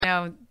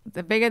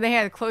The bigger the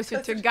hair, the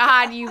closer to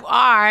God you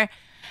are.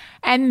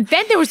 And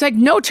then there was like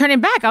no turning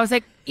back. I was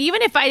like,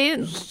 even if I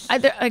didn't,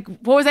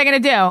 what was I going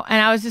to do?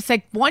 And I was just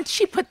like, once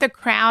she put the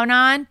crown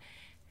on,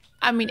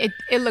 I mean,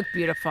 it looked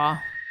beautiful.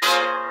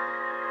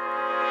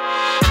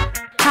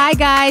 Hi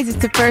guys,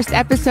 it's the first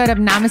episode of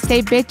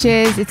Namaste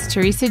Bitches. It's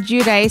Teresa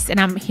Giudice, and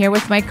I'm here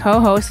with my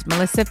co-host,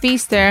 Melissa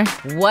Feaster.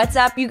 What's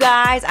up, you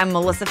guys? I'm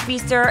Melissa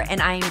Feaster,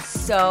 and I am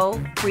so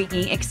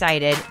freaking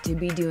excited to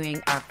be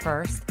doing our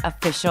first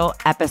official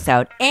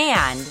episode.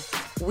 And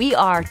we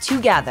are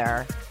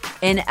together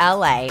in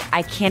LA.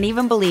 I can't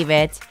even believe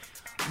it.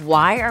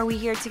 Why are we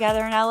here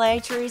together in LA,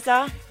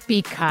 Teresa?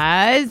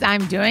 Because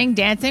I'm doing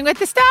Dancing with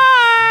the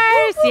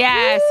Stars.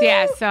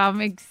 Yes. So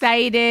I'm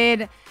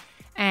excited.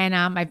 And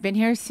I've been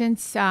here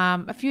since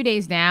a few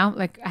days now.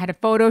 Like, I had a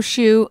photo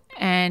shoot,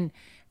 and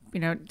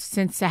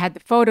since I had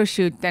the photo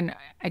shoot, then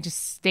I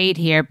just stayed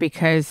here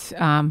because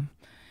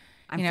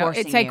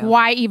it's like,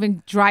 why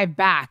even drive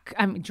back?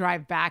 I'm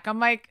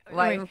like,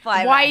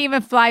 why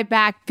even fly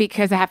back?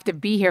 Because I have to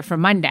be here for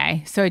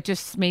Monday. So it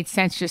just made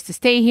sense just to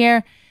stay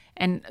here.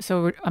 And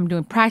so I'm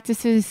doing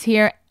practices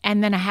here,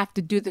 and then I have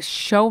to do the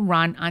show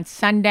run on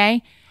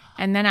Sunday,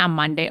 and then on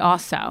Monday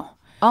also.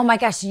 Oh my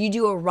gosh, you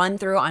do a run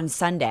through on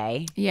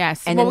Sunday.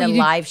 Yes. And then the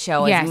live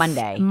show is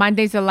Monday.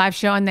 Monday's the live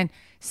show, and then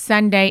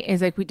Sunday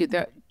is like we do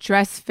the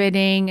dress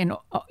fitting and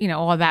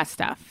all that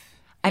stuff.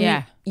 I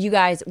mean, you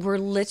guys, we're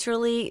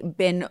literally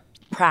been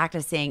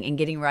practicing and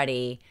getting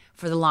ready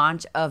for the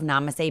launch of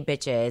Namaste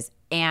Bitches.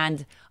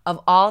 And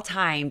of all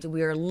times,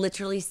 we are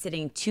literally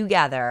sitting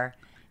together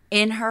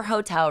in her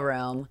hotel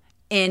room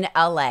in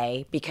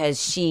LA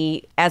because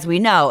she, as we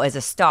know, is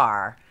a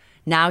star.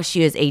 Now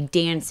she is a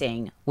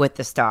Dancing with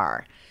the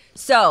Star.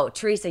 So,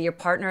 Teresa, your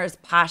partner is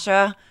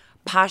Pasha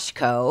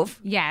Pashkov.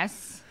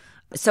 Yes.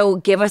 So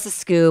give us a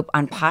scoop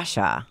on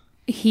Pasha.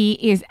 He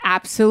is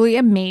absolutely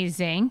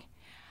amazing.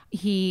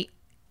 He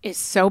is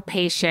so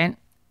patient.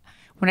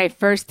 When I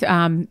first,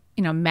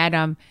 met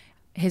him,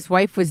 his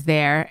wife was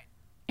there,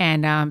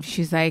 and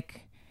she's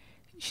like,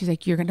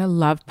 you're gonna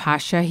love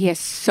Pasha. He has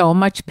so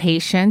much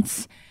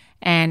patience,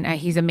 and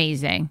he's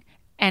amazing.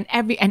 And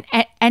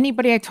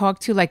anybody I talk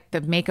to, like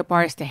the makeup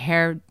artist, the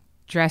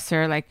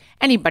hairdresser, like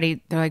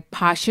anybody, they're like,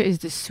 Pasha is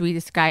the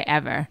sweetest guy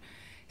ever.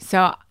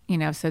 So,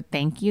 so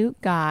thank you,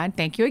 God.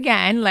 Thank you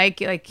again. Like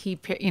he,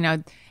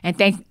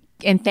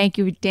 and thank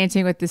you,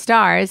 Dancing with the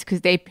Stars,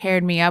 because they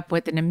paired me up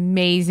with an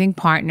amazing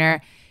partner.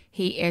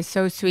 He is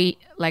so sweet.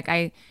 Like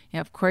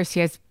of course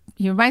he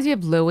reminds me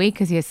of Louis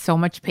because he has so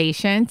much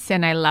patience,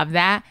 and I love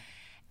that.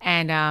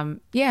 And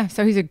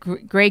so he's a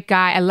great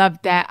guy. I love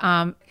that.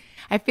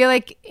 I feel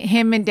like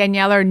him and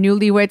Daniela are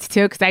newlyweds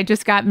too, because I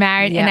just got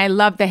married, and I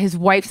love that his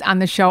wife's on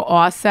the show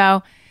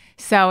also.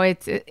 So I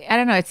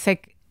don't know, it's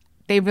like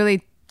they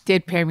really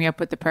did pair me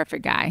up with the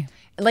perfect guy.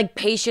 Like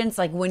patience,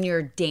 like when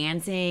you're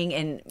dancing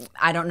and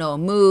I don't know, a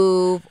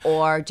move,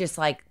 or just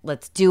like,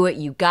 let's do it,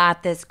 you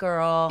got this,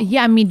 girl.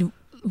 Yeah, I mean,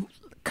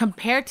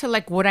 compared to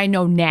like what I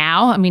know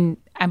now, I mean,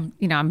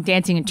 I'm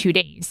dancing in 2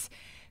 days.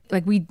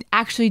 Like, we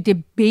actually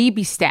did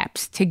baby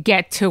steps to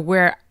get to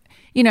where,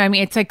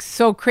 it's like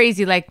so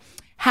crazy. Like,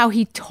 how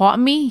he taught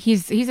me,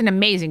 he's an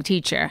amazing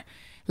teacher.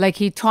 Like,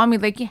 he taught me,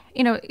 like,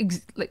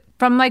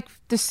 from like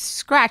the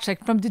scratch, like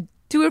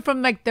do it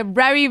from like the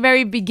very,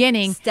 very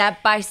beginning.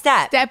 Step by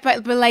step.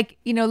 But like,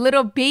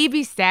 little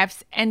baby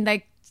steps, and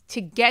like to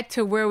get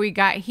to where we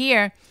got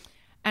here.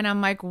 And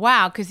I'm like,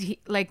 wow, because he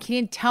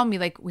didn't tell me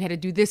like we had to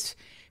do this,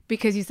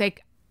 because he's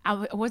like,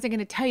 I wasn't going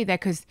to tell you that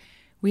because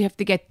we have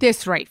to get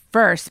this right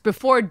first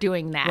before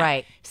doing that.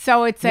 Right.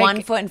 So it's like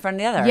one foot in front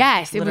of the other.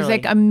 Yes. Literally. It was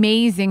like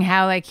amazing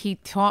how like he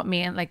taught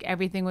me, and like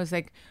everything was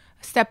like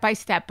step by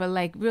step, but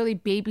like really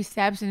baby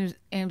steps. And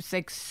it was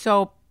like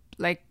so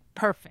like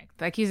perfect.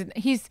 Like he's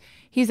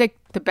like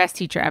the best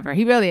teacher ever.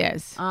 He really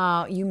is.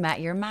 Oh, you met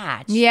your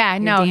match. Yeah,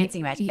 your no.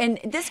 Dancing match. And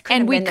this could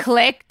and have we been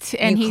clicked.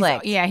 And you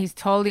clicked. Yeah, he's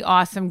totally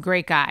awesome.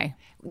 Great guy.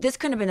 This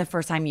couldn't have been the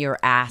first time you were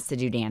asked to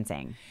do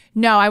dancing.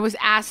 No, I was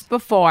asked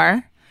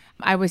before.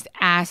 I was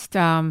asked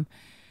when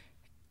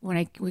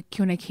I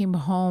came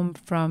home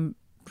from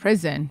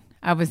prison.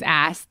 I was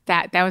asked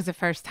that was the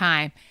first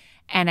time,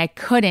 and I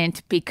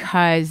couldn't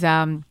because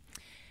I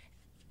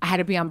had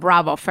to be on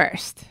Bravo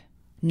first.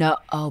 No,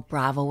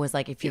 Bravo was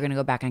like, if you're gonna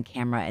go back on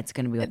camera, it's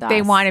gonna be with us.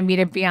 They wanted me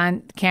to be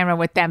on camera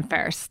with them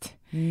first.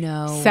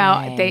 No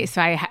way.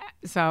 I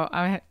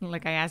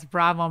asked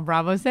Bravo, and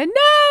Bravo said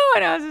no,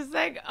 and I was just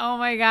like, oh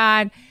my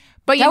God.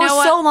 But that was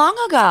so long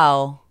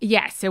ago.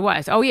 Yes, it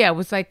was. Oh yeah, it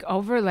was like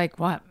over like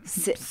what,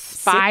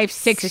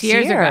 5-6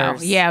 years ago.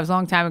 Yeah, it was a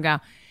long time ago.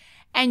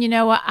 And you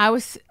know what? I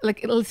was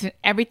like, listen,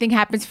 everything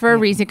happens for a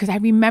reason. Because I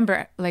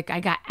remember, like, I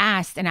got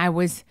asked, and I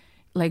was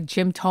like,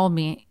 Jim told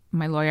me,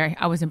 my lawyer,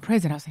 I was in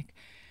prison. I was like,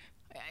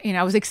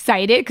 I was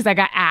excited because I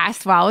got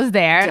asked while I was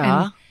there,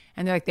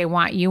 and they're like, they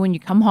want you when you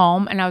come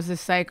home. And I was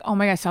just like, oh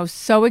my gosh, so I was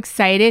so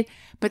excited.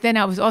 But then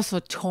I was also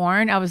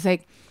torn. I was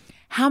like,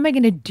 how am I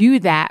going to do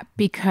that?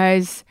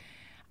 Because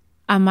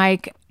I'm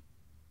like,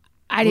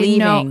 I didn't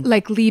know,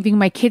 like leaving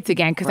my kids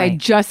again because I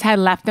just had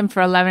left them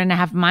for 11 and a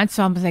half months.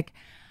 So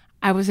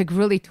I was like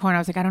really torn. I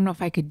was like, I don't know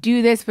if I could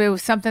do this, but it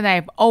was something that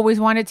I've always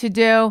wanted to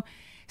do.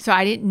 So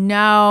I didn't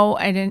know.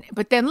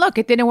 But then look,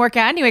 it didn't work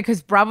out anyway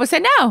because Bravo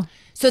said no.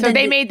 So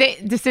they made the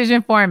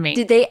decision for me.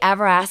 Did they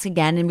ever ask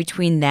again in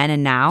between then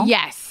and now?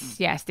 Yes,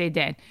 they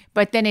did.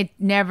 But then it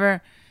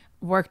never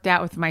worked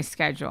out with my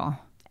schedule.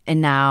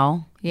 And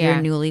now you're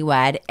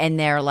newlywed and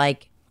they're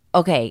like,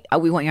 okay,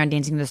 we want you on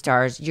Dancing with the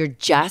Stars. You're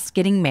just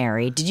getting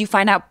married. Did you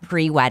find out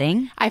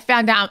pre-wedding? I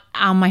found out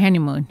on my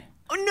honeymoon.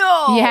 Oh,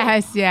 no.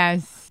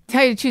 Yes.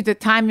 Tell you the truth, the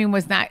timing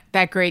was not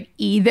that great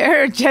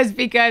either, just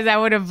because I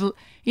would have,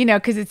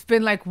 because it's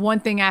been like one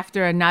thing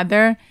after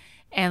another.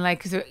 And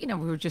like, cause, we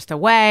were just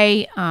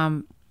away, for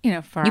our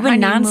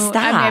honeymoon. Nonstop.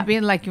 I've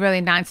been like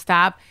really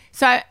nonstop.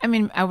 So,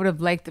 I would have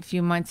liked a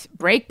few months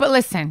break, but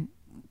listen,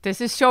 this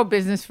is show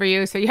business for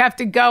you. So you have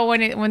to go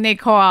when they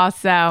call.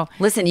 So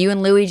listen, you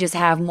and Louis just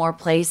have more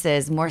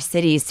places, more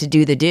cities to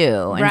do the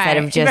do instead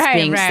of just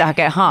being stuck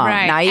at home.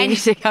 Right. Now you need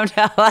to come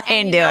to LA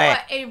and do it.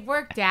 It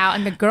worked out.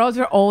 And the girls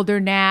are older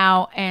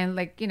now. And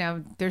like,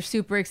 they're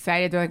super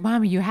excited. They're like,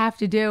 Mommy, you have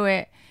to do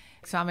it.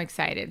 So I'm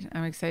excited.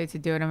 I'm excited to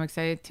do it. I'm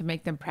excited to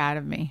make them proud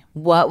of me.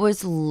 What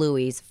was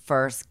Louis'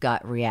 first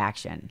gut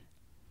reaction?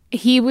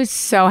 He was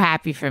so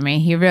happy for me.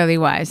 He really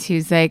was. He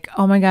was like,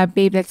 oh my God,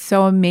 babe, that's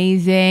so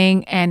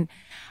amazing. And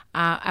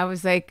I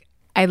was like,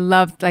 I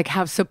loved like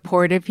how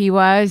supportive he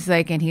was.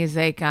 Like, and he's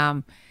like,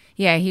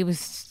 he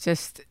was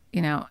just,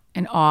 in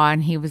awe.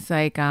 And he was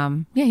like,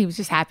 he was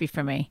just happy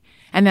for me.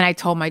 And then I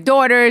told my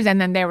daughters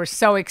and then they were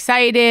so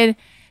excited.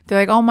 They're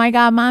like, oh my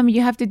God, Mom,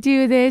 you have to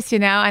do this,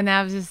 And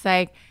I was just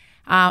like,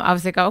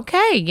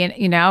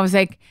 okay. I was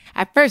like,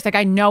 at first, like,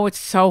 I know it's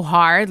so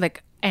hard.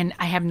 Like, and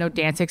I have no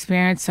dance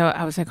experience. So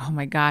I was like, oh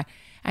my God.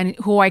 And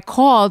who I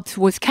called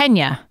was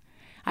Kenya.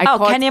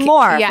 Kenya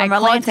Moore from Atlanta.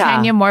 I called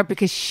Kenya Moore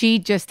because she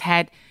just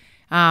had,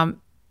 at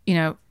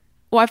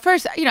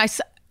first,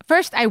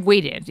 first I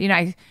waited.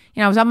 I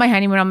was on my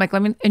honeymoon. I'm like,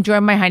 let me enjoy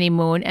my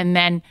honeymoon. And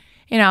then,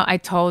 I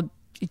told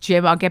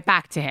Jim, I'll get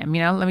back to him.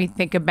 Let me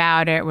think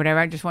about it, whatever.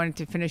 I just wanted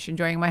to finish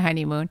enjoying my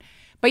honeymoon.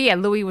 But yeah,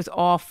 Louis was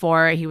all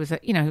for it. He was,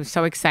 he was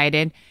so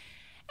excited.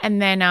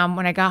 And then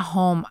when I got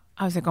home,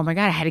 I was like, oh my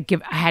God, I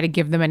had to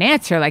give them an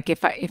answer, like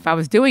if I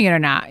was doing it or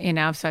not,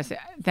 So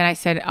I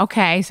said,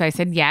 okay. So I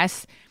said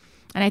yes,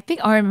 and I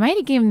think, or I might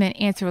have given them an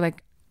answer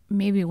like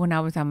maybe when I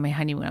was on my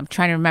honeymoon. I'm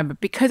trying to remember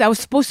because I was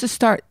supposed to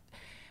start,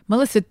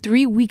 Melissa,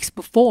 3 weeks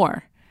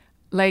before,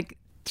 like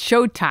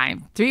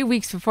showtime, 3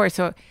 weeks before.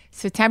 So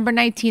September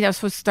 19th, I was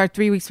supposed to start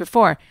 3 weeks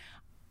before.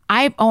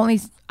 I've only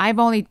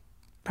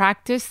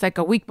practiced like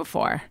a week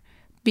before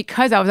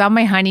because I was on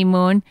my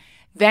honeymoon.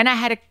 Then I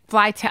had to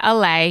fly to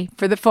LA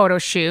for the photo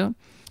shoot.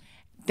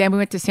 Then we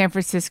went to San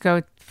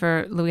Francisco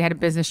for Louis had a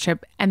business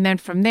trip. And then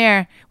from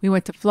there, we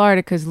went to Florida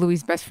because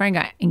Louis' best friend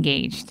got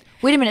engaged.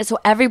 Wait a minute. So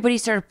everybody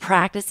started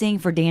practicing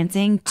for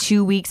dancing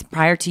 2 weeks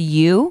prior to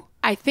you?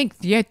 I think,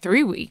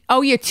 3 weeks.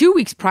 Oh, yeah, 2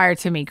 weeks prior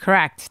to me.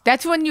 Correct.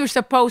 That's when you're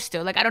supposed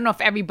to. Like, I don't know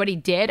if everybody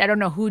did. I don't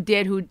know who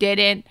did, who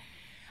didn't.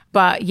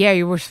 But yeah,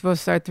 you were supposed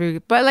to start 3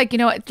 weeks. But like,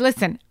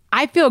 listen,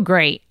 I feel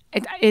great.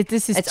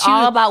 It's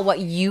all about what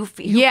you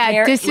feel.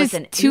 Yeah, this is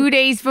 2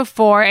 days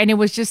before, and it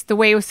was just the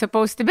way it was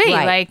supposed to be.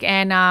 Right. Like,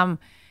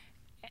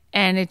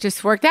 and it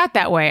just worked out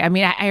that way.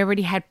 I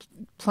already had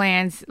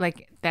plans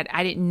like that.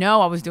 I didn't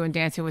know I was doing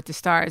Dancing with the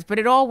Stars, but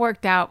it all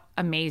worked out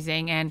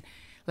amazing. And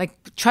like,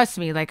 trust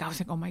me, like I was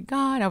like, oh my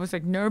God, I was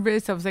like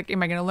nervous. I was like,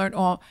 am I going to learn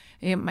all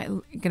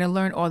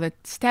the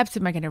steps?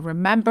 Am I going to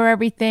remember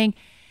everything?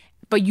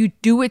 But you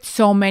do it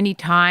so many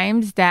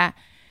times that.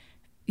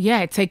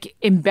 Yeah, it's like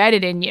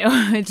embedded in you.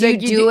 Do you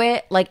do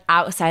it like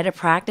outside of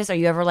practice? Are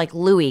you ever like,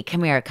 Louis,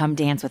 come here, come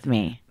dance with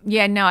me?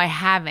 Yeah, no, I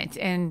haven't.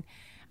 And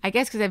I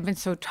guess because I've been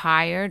so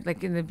tired.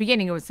 Like in the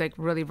beginning, it was like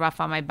really rough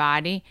on my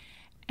body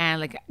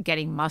and like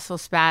getting muscle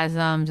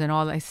spasms and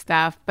all that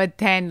stuff. But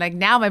then like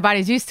now my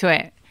body's used to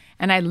it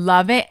and I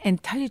love it.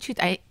 And tell you the truth,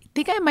 I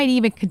think I might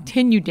even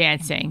continue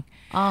dancing.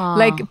 Aww.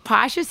 Like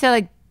Pasha said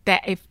like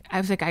that if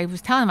I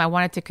was telling him I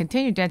wanted to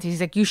continue dancing.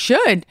 He's like, you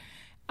should.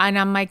 And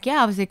I'm like,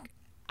 yeah, I was like,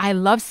 I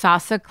love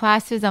salsa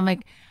classes. I'm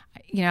like,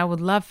 I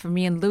would love for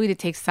me and Louis to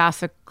take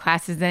salsa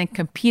classes and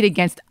compete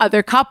against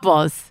other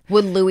couples.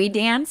 Would Louis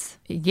dance?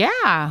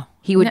 Yeah.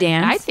 He would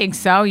dance? I think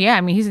so.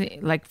 Yeah. He's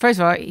like, first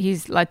of all,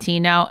 he's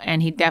Latino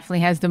and he definitely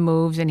has the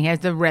moves and he has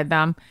the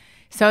rhythm.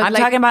 So I'm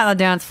talking about the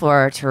dance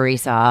floor,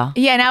 Teresa.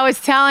 Yeah. And I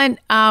was telling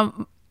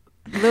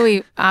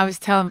Louis,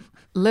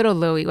 little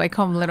Louis, I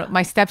call him little,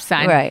 my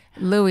stepson. Right.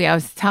 Louis, I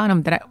was telling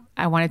him that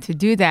I wanted to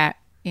do that,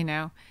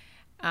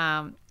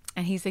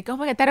 and he's like, oh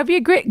my God, that'll be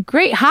a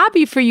great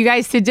hobby for you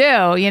guys to do,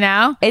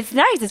 It's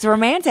nice. It's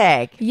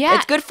romantic. Yeah.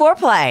 It's good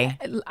foreplay.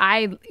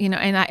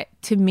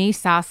 To me,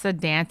 salsa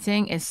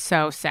dancing is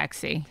so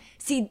sexy.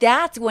 See,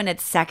 that's when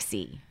it's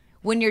sexy.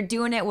 When you're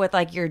doing it with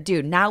like your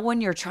dude. Not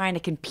when you're trying to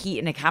compete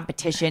in a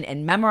competition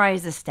and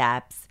memorize the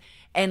steps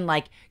and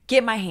like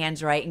get my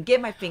hands right and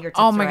get my fingertips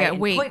Oh my right God,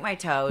 and wait. point my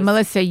toes.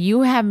 Melissa,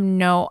 you have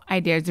no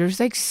idea. There's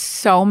like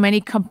so many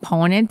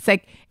components.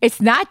 Like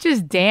it's not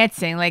just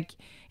dancing. Like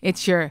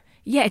it's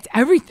it's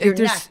everything. Your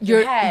neck,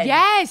 your head.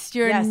 Yes,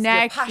 your Yes, your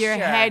neck, posture. your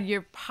head,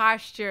 your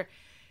posture.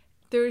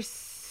 There's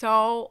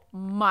so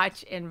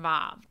much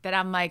involved that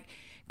I'm like,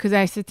 because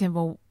I said to him,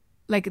 well,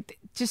 like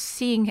just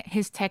seeing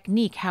his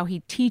technique, how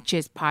he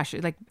teaches posture,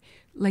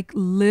 like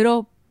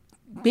little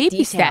baby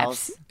Details.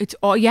 steps. It's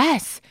all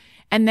yes.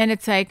 And then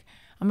it's like,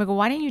 I'm like, well,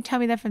 why didn't you tell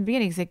me that from the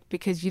beginning? He's like,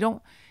 because you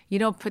don't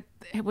put,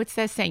 what's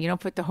that saying? You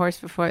don't put the horse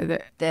before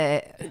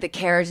the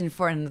carriage in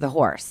front of the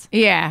horse.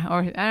 yeah, or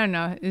I don't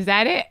know. Is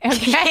that it?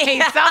 Okay,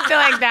 something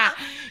like that.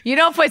 You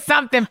don't put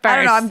something first. I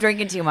don't know. I'm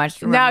drinking too much.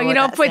 To No, remember you what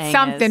don't that put saying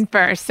something is.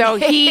 first. So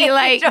he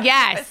like,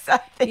 yes,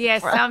 something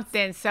first.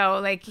 something. So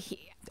like,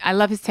 I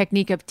love his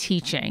technique of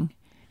teaching.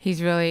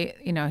 He's really,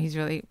 he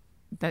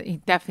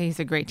definitely is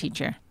a great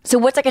teacher. So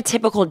what's like a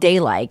typical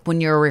day like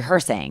when you're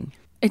rehearsing?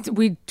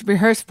 We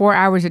rehearse 4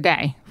 hours a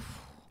day.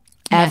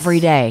 Every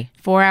day.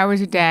 4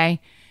 hours a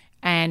day.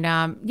 And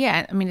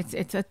yeah, I mean,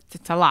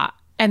 it's a lot.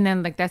 And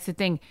then like, that's the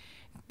thing.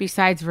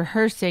 Besides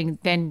rehearsing,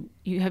 then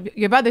you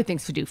have other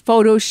things to do.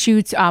 Photo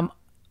shoots,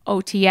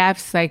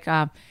 OTFs,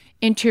 like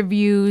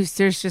interviews.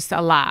 There's just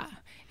a lot.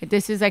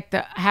 This is like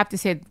I have to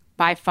say,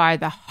 by far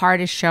the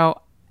hardest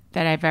show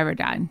that I've ever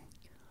done.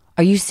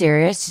 Are you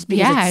serious? Just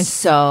because Yes. it's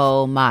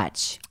so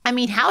much. I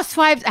mean,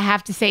 Housewives, I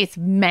have to say, it's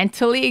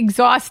mentally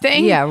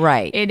exhausting. Yeah,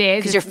 right. It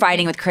is. Because you're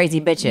fighting with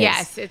crazy bitches.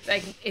 Yes,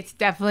 it's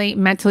definitely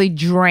mentally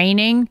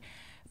draining,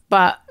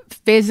 but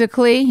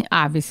physically,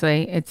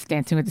 obviously, it's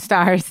Dancing with the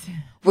Stars.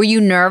 Were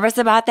you nervous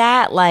about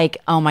that? Like,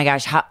 oh my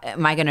gosh, how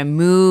am I going to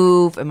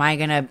move? Am I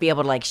going to be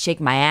able to like shake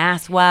my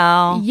ass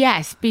well?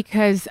 Yes,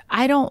 because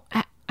I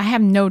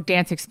have no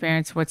dance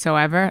experience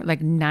whatsoever, like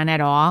none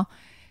at all.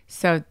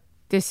 So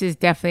this is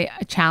definitely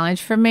a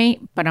challenge for me,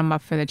 but I'm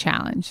up for the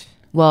challenge.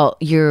 Well,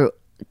 you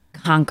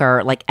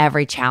conquer like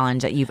every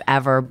challenge that you've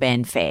ever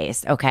been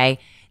faced, okay?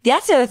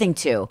 That's the other thing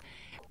too.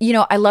 You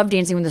know, I love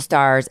Dancing with the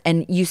Stars,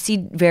 and you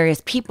see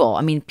various people.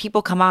 I mean,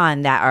 people come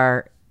on that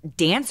are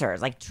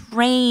dancers, like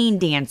trained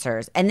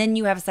dancers. And then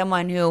you have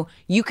someone who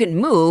you can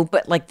move,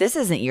 but like this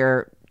isn't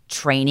your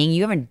training.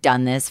 You haven't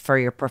done this for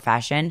your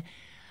profession.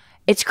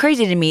 It's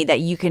crazy to me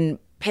that you can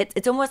pit.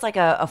 It's almost like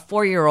a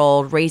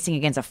 4-year-old racing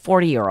against a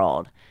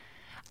 40-year-old.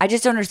 I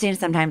just don't understand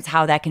sometimes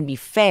how that can be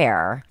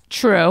fair.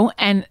 True.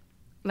 And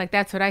like,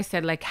 that's what I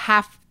said. Like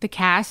half the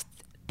cast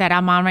that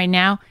I'm on right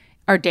now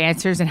are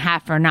dancers and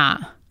half are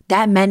not.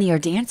 That many are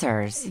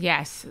dancers.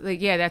 Yes. Like,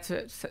 yeah, that's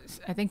what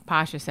I think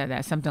Pasha said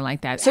that, something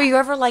like that. So you're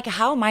ever like,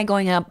 how am I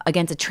going up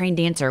against a trained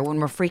dancer when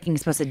we're freaking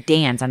supposed to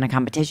dance on a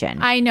competition?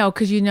 I know,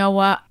 because you know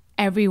what?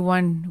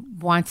 Everyone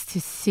wants to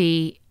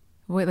see,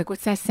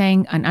 what's that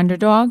saying? An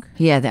underdog?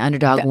 Yeah, the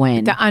underdog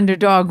win. The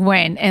underdog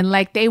win. And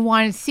like, they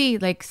want to see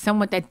like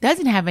someone that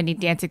doesn't have any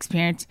dance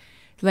experience,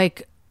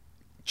 like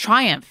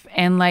triumph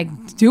and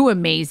like do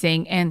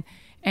amazing and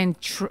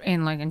try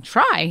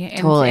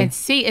and Totally.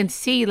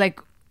 see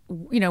like,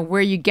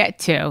 where you get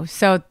to.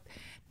 So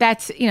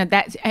that's,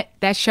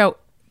 that show,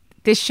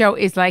 this show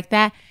is like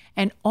that.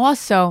 And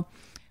also,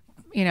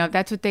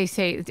 that's what they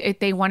say. If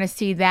they want to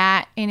see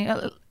that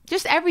and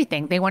just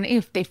everything. They want to,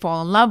 if they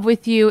fall in love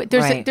with you,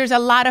 there's a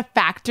lot of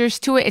factors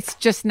to it. It's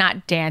just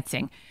not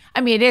dancing.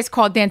 I mean, it is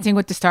called Dancing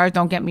with the Stars.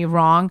 Don't get me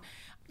wrong.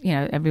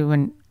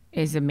 Everyone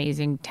is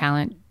amazing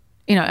talent.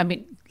 I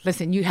mean,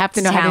 listen, you have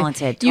to know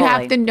talented, you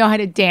have totally. to know how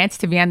to dance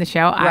to be on the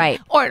show.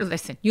 Right. Or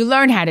listen, you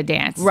learn how to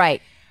dance.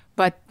 Right.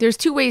 But there's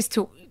two ways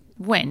to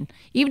win.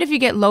 Even if you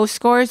get low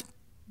scores,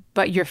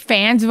 but your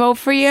fans vote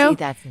for you, See,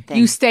 that's the thing.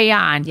 you stay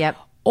on. Yep.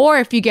 Or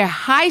if you get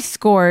high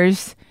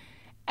scores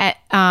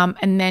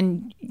and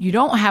then you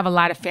don't have a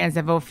lot of fans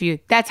that vote for you,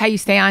 that's how you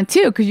stay on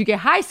too, because you get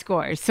high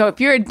scores. So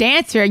if you're a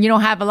dancer and you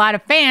don't have a lot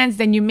of fans,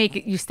 then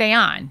you stay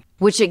on.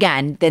 Which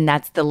again, then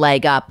that's the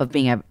leg up of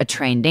being a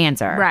trained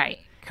dancer. Right.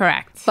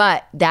 Correct.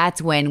 But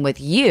that's when with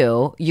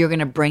you're going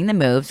to bring the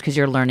moves because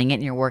you're learning it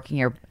and you're working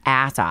your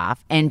ass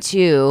off. And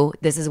 2,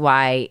 this is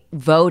why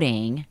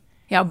voting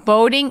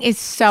voting is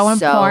so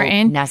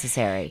important.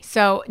 Necessary.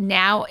 So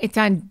now it's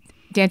on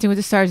Dancing with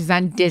the Stars is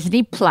on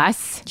Disney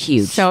Plus.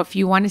 Huge. So if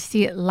you want to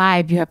see it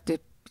live, you have to,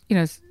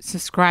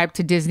 subscribe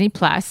to Disney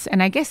Plus.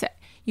 And I guess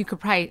you could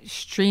probably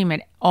stream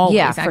it always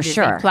on for Disney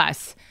sure.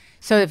 Plus.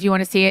 So if you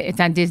want to see it, it's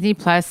on Disney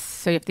Plus.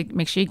 So you have to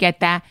make sure you get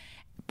that.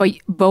 But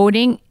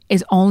voting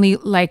is only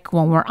like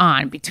when we're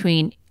on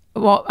between,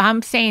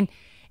 I'm saying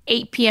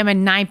 8 p.m.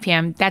 and 9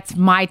 p.m. That's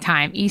my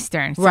time,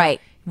 Eastern. So Right.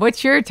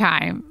 What's your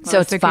time? So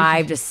it's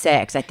 5 to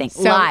 6, I think,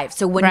 live.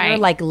 So when you're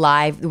like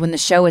live, when the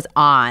show is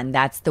on,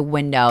 that's the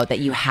window that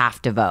you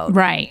have to vote.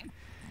 Right.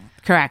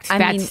 Correct.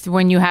 That's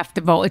when you have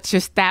to vote. It's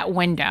just that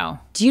window.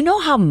 Do you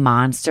know how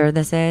monster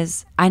this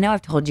is? I know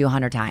I've told you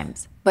 100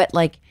 times, but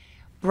like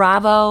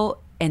Bravo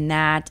and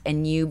that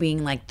and you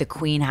being like the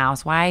queen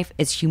housewife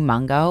is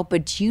humongo.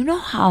 But do you know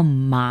how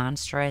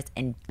monstrous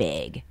and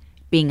big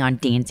being on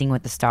Dancing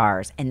with the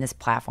Stars and this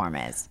platform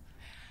is?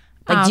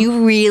 Like, do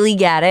you really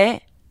get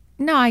it?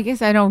 No, I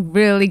guess I don't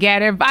really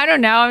get it. But I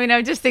don't know. I mean,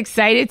 I'm just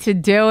excited to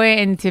do it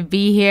and to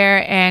be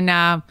here. And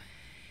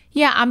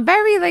yeah, I'm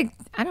very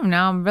I don't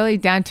know. I'm really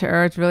down to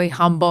earth, really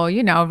humble,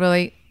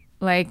 really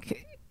It's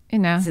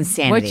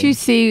insanity. what you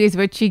see is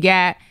what you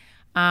get.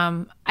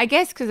 I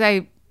guess because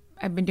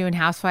I've been doing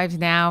Housewives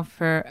now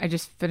I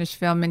just finished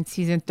filming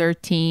season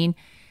 13.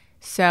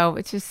 So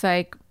it's just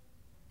I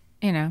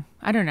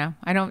don't know.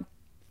 I don't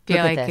feel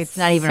Look at like this. it's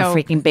not even so, a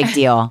freaking big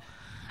deal.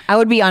 I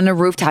would be on the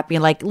rooftop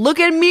being like, look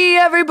at me,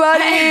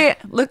 everybody.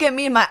 Look at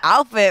me in my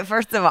outfit,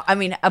 first of all. I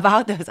mean,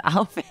 about those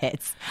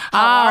outfits.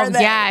 How are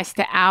they? Yes.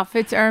 The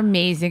outfits are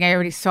amazing. I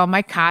already saw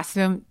my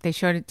costume. They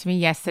showed it to me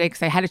yesterday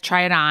because I had to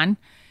try it on.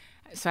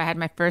 So I had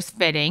my first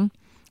fitting.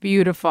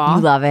 Beautiful. You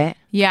love it?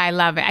 Yeah, I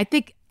love it. I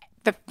think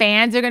the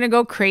fans are going to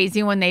go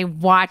crazy when they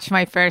watch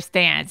my first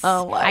dance.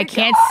 Oh, my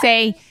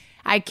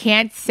I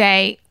can't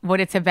say what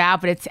it's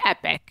about, but it's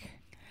epic.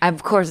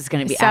 Of course it's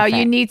going to be So epic.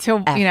 you need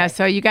to, Epic.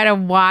 so you got to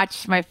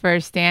watch my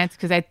first dance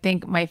because I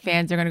think my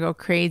fans are going to go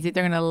crazy.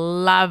 They're going to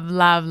love,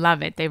 love,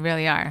 love it. They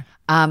really are.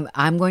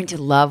 I'm going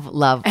to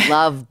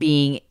love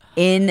being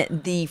in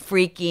the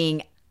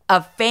freaking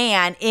a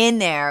fan in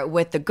there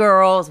with the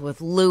girls, with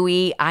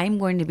Louie. I'm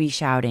going to be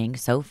shouting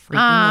so freaking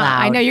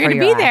loud. I know you're for going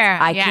to your be there.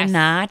 ass. I Yes.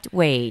 cannot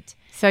wait.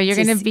 So you're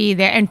going to be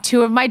there. And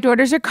 2 of my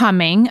daughters are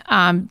coming,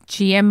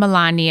 Gia and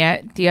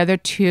Melania. The other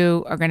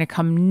 2 are going to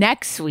come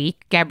next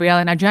week, Gabrielle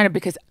and Adriana,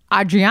 because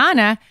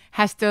Adriana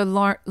has to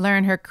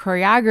learn her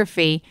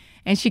choreography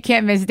and she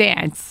can't miss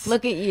dance.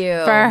 Look at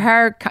you. For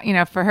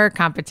her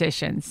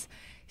competitions.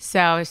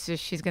 So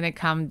she's going to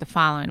come the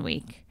following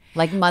week.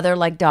 Like mother,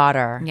 like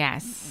daughter.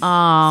 Yes.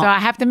 Oh. So I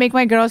have to make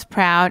my girls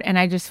proud. And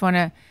I just want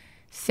to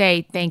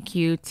say thank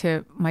you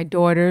to my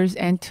daughters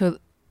and to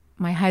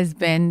my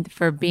husband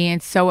for being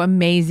so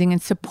amazing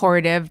and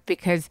supportive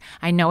because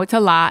I know it's a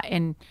lot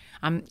and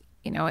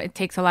it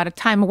takes a lot of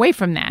time away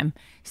from them.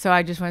 So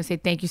I just want to say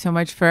thank you so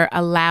much for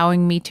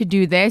allowing me to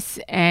do this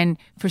and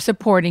for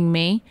supporting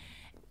me,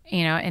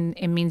 and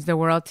it means the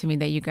world to me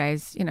that you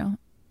guys,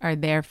 are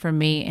there for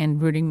me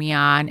and rooting me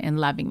on and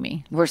loving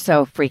me. We're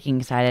so freaking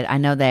excited. I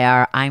know they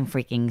are. I'm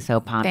freaking so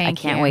pumped. I Thank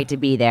can't you. wait to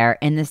be there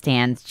in the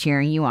stands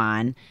cheering you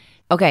on.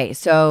 Okay,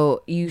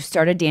 so you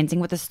started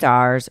Dancing with the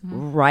Stars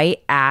right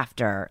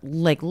after,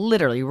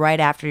 literally right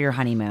after your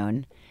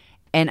honeymoon.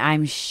 And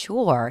I'm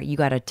sure you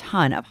got a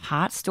ton of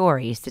hot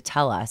stories to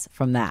tell us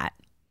from that.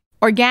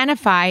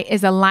 Organifi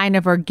is a line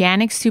of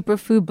organic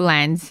superfood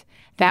blends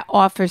that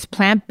offers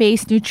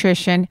plant-based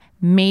nutrition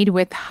made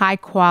with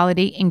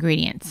high-quality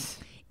ingredients.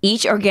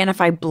 Each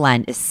Organifi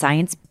blend is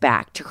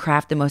science-backed to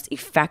craft the most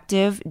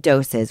effective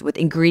doses with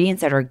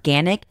ingredients that are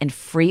organic and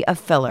free of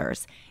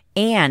fillers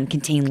and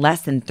contain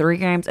less than 3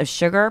 grams of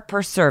sugar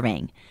per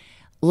serving.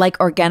 Like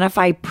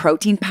Organifi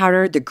protein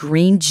powder, the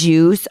green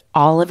juice,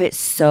 all of it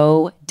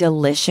so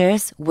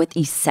delicious with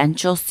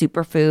essential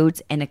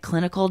superfoods and a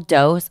clinical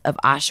dose of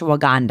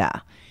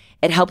ashwagandha.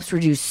 It helps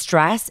reduce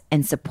stress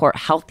and support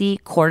healthy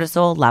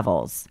cortisol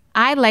levels.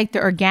 I like the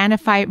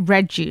Organifi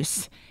red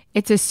juice.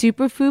 It's a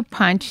superfood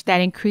punch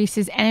that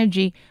increases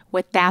energy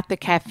without the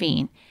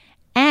caffeine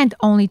and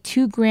only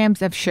 2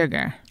 grams of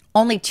sugar.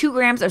 Only 2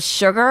 grams of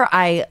sugar.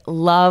 I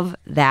love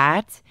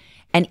that.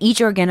 And each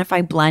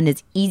Organifi blend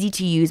is easy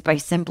to use by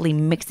simply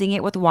mixing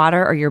it with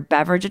water or your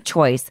beverage of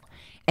choice.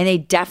 And they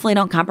definitely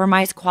don't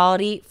compromise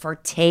quality for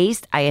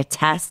taste. I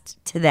attest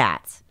to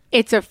that.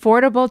 It's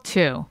affordable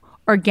too.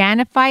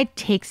 Organifi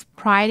takes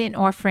pride in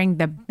offering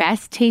the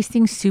best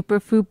tasting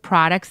superfood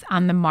products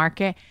on the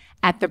market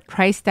at the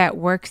price that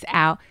works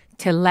out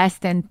to less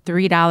than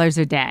 $3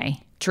 a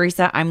day.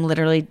 Teresa, I'm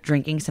literally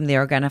drinking some of the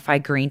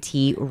Organifi green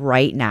tea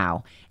right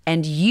now.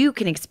 And you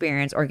can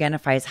experience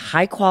Organifi's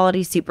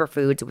high-quality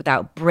superfoods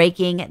without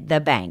breaking the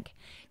bank.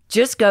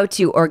 Just go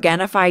to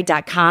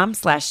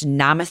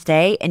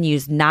Organifi.com/namaste and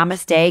use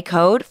Namaste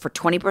code for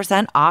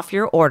 20% off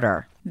your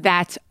order.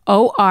 That's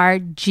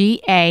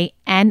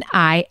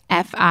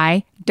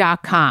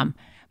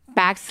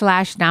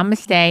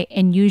ORGANIFI.com/namaste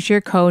and use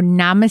your code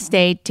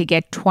namaste to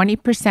get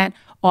 20%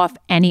 off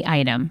any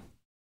item.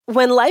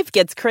 When life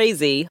gets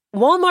crazy,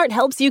 Walmart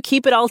helps you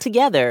keep it all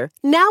together.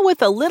 Now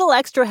with a little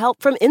extra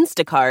help from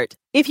Instacart.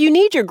 If you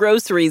need your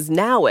groceries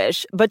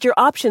now-ish, but your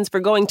options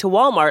for going to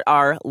Walmart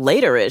are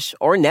later-ish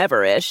or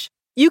never-ish,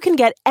 you can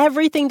get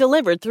everything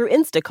delivered through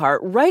Instacart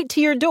right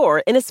to your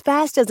door in as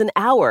fast as an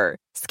hour.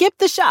 Skip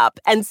the shop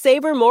and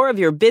savor more of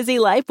your busy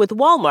life with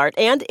Walmart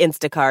and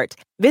Instacart.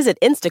 Visit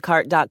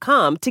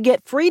instacart.com to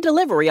get free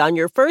delivery on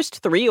your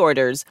first 3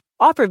 orders.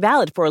 Offer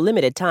valid for a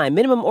limited time.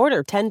 Minimum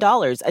order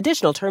 $10.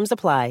 Additional terms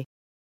apply.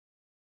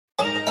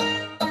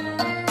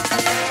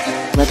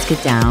 Let's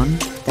get down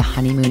to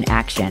honeymoon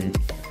action.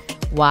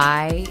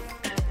 Why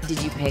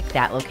did you pick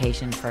that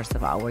location, first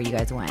of all, where you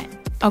guys went?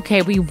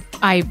 Okay, we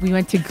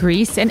went to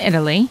Greece and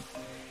Italy.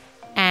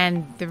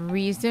 And the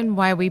reason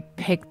why we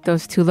picked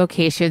those 2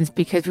 locations,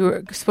 because we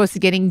were supposed to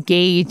get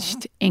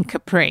engaged in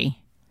Capri.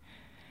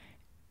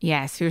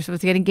 Yes, we were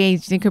supposed to get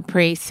engaged in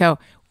Capri. So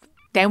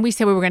then we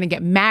said we were going to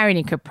get married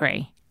in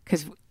Capri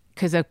because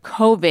of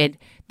COVID.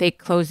 they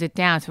closed it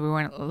down, so we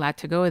weren't allowed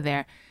to go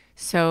there.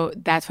 So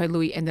that's why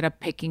Louis ended up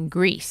picking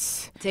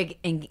Greece.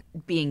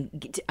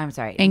 I'm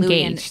sorry.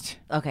 Engaged.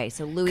 Okay,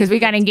 so Louis. Because we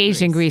got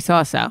engaged in Greece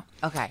also.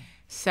 Okay.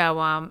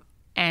 So,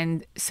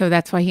 and so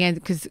that's why he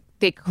ended, because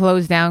they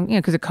closed down,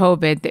 because of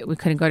COVID, that we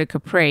couldn't go to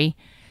Capri.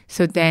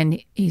 So then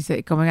he's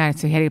like, oh my God,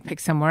 so he had to pick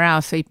somewhere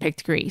else. So he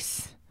picked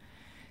Greece.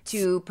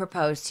 To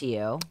propose to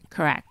you.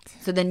 Correct.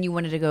 So then you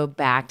wanted to go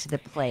back to the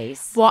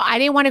place. Well, I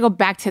didn't want to go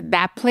back to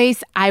that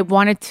place. I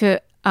wanted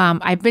to,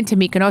 I've been to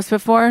Mykonos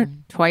before,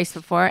 twice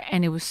before,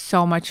 and it was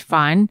so much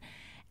fun.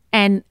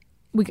 And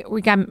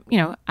we got,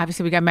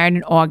 obviously we got married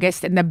in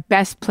August, and the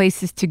best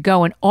places to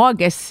go in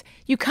August,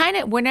 you kind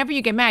of, whenever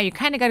you get married, you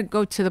kind of got to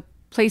go to the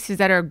places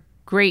that are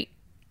great,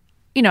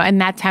 in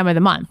that time of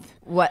the month.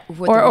 What with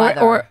the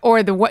weather?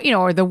 Or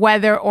the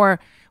weather or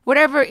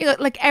whatever.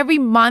 Like every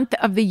month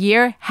of the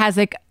year has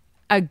like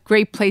a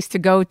great place to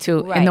go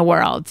to in the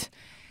world.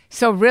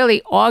 So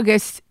really,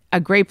 August, a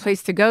great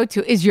place to go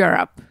to is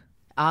Europe.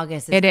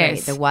 August is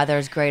great. The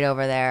weather's great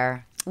over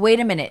there. Wait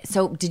a minute.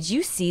 So did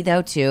you see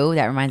though too?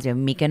 That reminds me of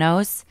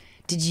Mykonos.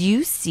 Did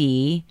you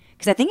see?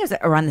 Because I think it was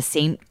around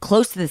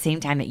close to the same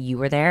time that you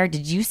were there.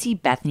 Did you see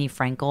Bethany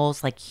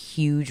Frankel's like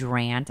huge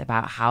rant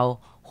about how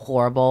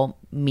horrible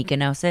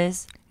Mykonos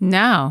is?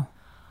 No.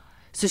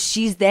 So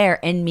she's there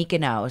in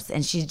Mykonos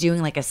and she's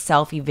doing like a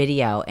selfie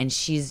video and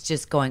she's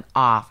just going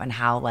off on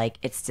how like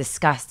it's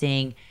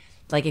disgusting.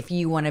 Like if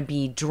you want to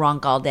be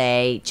drunk all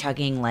day,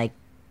 chugging like,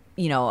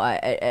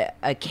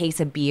 a case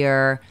of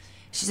beer.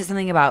 She said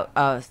something about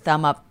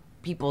thumb up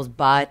people's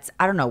butts.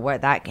 I don't know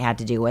what that had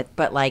to do with,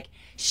 but like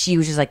she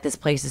was just like, this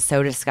place is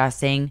so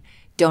disgusting.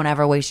 Don't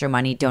ever waste your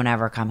money. Don't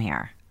ever come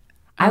here.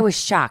 I was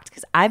shocked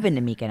because I've been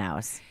to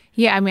Mykonos.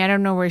 Yeah, I mean, I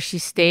don't know where she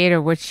stayed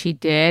or what she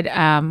did.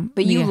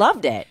 But you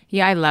loved it.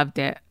 Yeah, I loved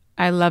it.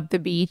 I love the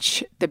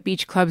beach. The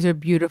beach clubs are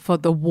beautiful.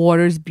 The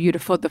water's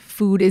beautiful. The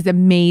food is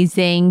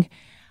amazing.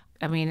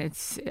 I mean,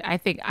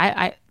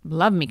 I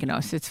love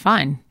Mykonos. It's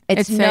fun.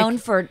 It's known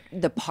for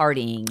the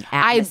partying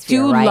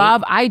atmosphere,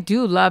 right? I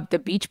do love the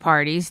beach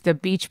parties. The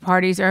beach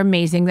parties are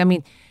amazing. I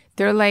mean,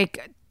 they're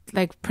like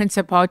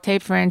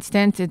Principate, for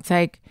instance.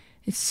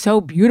 It's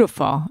so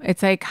beautiful.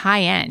 It's like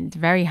high end,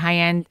 very high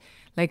end.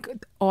 Like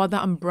all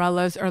the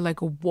umbrellas are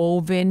like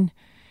woven.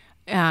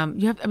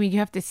 You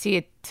have to see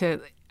it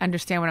to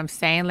understand what I'm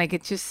saying. Like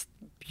it's just,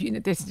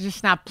 there's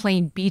just not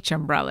plain beach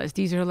umbrellas.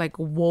 These are like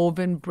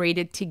woven,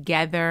 braided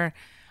together.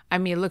 I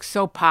mean, it looks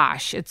so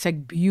posh. It's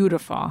like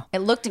beautiful. It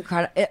looked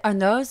incredible. Are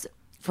those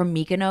from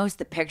Mykonos,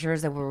 the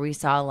pictures where we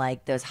saw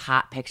like those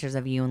hot pictures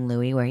of you and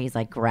Louis where he's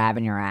like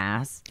grabbing your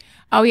ass?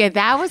 Oh yeah,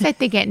 that was I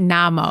think at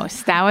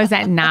Namos. That was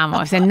at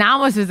Namos, and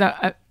Namos was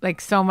like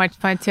so much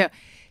fun too.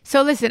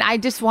 So listen, I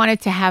just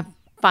wanted to have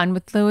fun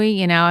with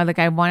Louis. Like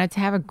I wanted to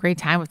have a great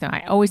time with him.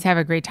 I always have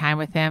a great time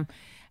with him.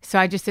 So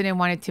I just didn't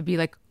want it to be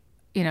like,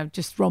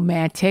 just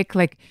romantic.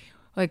 Like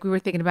we were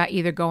thinking about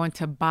either going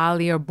to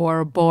Bali or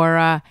Bora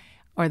Bora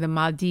or the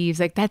Maldives.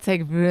 Like that's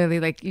like really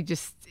like you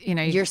just,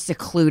 you're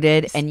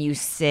secluded and you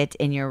sit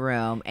in your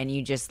room and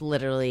you just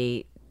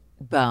literally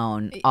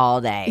bone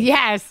all day.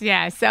 Yes.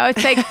 So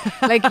it's like,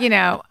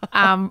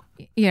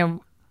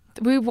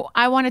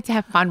 I wanted to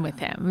have fun with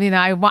him.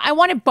 I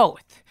wanted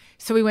both.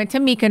 So we went to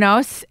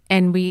Mykonos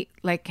and we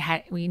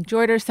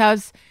enjoyed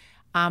ourselves.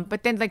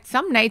 But then like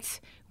some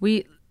nights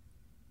we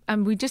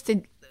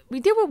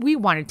did what we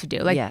wanted to do.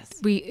 Like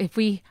if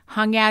we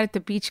hung out at the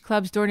beach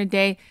clubs during the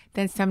day,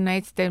 then some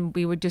nights then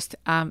we would just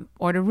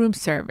order room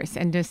service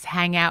and just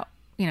hang out.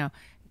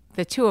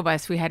 The two of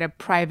us, we had a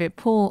private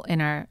pool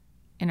in our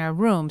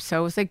room,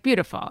 so it was like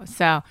beautiful.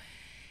 So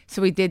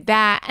we did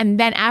that, and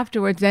then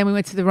afterwards, then we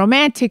went to the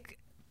romantic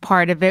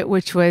part of it,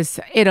 which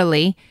was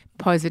Italy,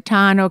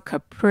 Positano,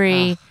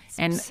 Capri.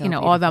 And so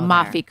all the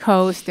Amalfi there.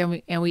 Coast,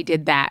 and we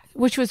did that,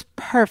 which was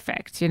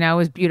perfect. It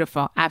was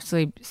beautiful,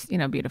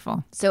 absolutely,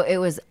 beautiful. So it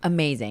was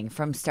amazing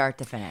from start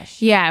to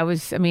finish. Yeah, it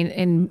was. I mean,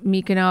 in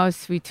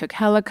Mykonos, we took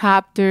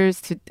helicopters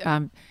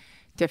to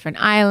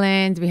different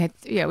islands. We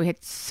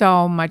had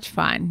so much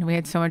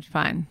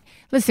fun.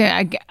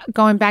 Listen,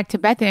 going back to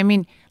Bethany. I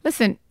mean,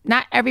 listen,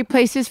 not every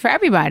place is for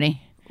everybody.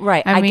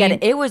 Right, I get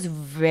it. It was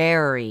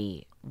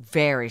very,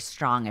 very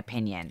strong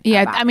opinion.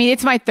 Yeah, I mean,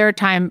 it's my third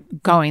time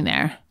going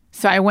there.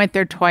 So I went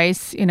there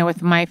twice,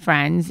 with my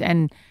friends,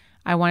 and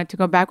I wanted to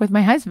go back with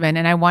my husband,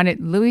 and I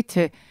wanted Louis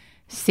to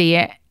see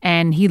it,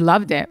 and he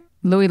loved it.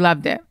 Louis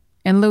loved it.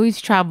 And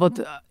Louis traveled,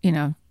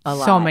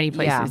 so many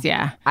places.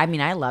 Yeah. I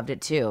mean, I loved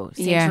it too.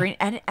 Santorini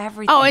and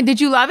everything. Oh, and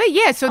did you love it?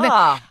 Yeah.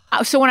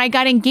 So when I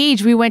got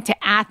engaged, we went to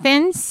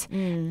Athens,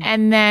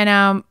 and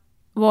then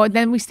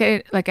then we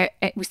stayed at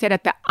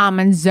the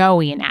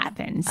Amanzoe in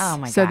Athens. Oh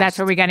my gosh. So that's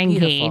where we got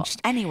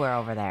engaged. Beautiful. Anywhere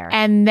over there.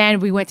 And then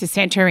we went to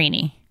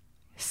Santorini.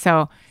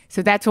 So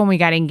that's when we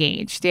got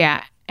engaged.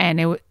 Yeah. And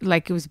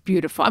it was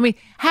beautiful. I mean,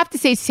 I have to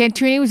say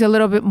Santorini was a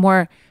little bit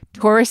more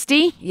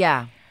touristy.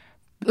 Yeah.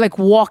 Like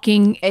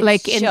walking,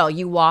 it's chill.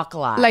 You walk a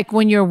lot. Like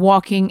when you're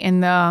walking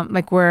in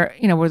the where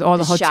where all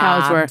the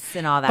hotels were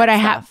and all that.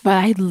 But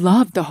I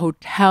loved the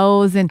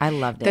hotels and I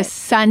loved the it.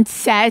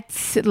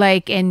 sunsets.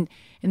 And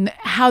and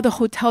how the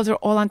hotels are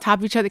all on top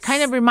of each other. It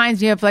kind of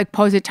reminds me of like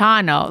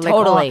Positano.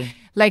 Totally.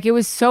 Like it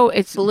was so,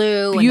 it's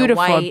blue,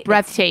 beautiful, and the white.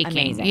 breathtaking. It's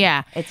amazing.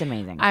 Yeah. It's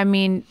amazing. I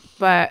mean,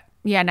 but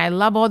yeah, and I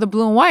love all the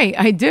blue and white.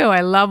 I do.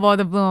 I love all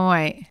the blue and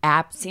white.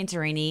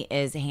 Santorini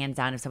is hands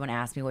down. If someone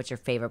asked me what's your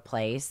favorite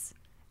place,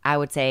 I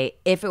would say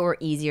if it were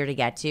easier to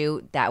get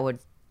to, that would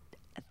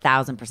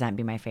 1,000%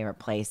 be my favorite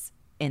place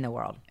in the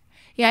world.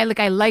 Yeah,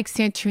 I like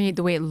Santorini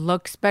the way it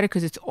looks better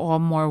because it's all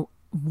more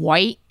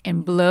white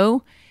and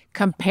blue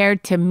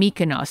compared to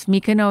Mykonos.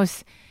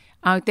 Mykonos,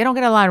 they don't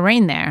get a lot of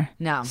rain there.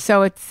 No.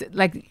 So it's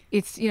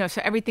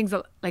so everything's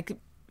like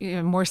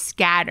more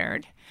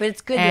scattered. But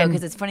it's good though,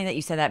 because it's funny that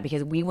you said that,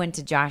 because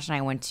Josh and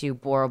I went to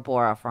Bora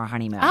Bora for our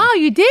honeymoon. Oh,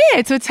 you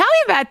did? So tell me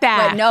about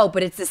that.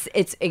 But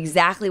it's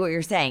exactly what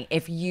you're saying.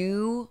 If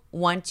you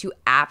want to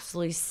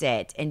absolutely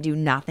sit and do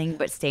nothing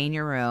but stay in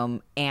your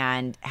room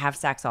and have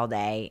sex all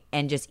day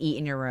and just eat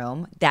in your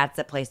room, that's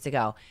the place to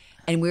go.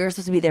 And we were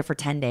supposed to be there for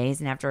 10 days.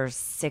 And after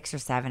 6 or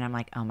 7, I'm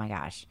like, oh my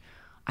gosh,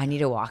 I need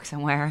to walk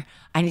somewhere.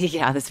 I need to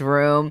get out of this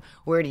room.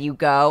 Where do you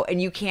go?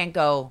 And you can't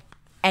go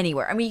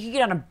anywhere. I mean, you can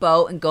get on a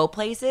boat and go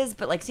places,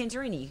 but like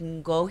Santorini, you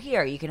can go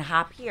here, you can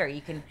hop here,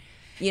 you can,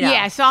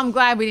 Yeah, so I'm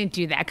glad we didn't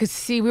do that because,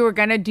 see, we were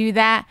going to do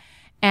that.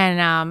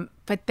 And,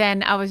 but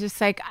then I was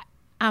just like,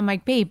 I'm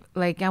like, babe,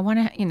 like, I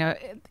want to,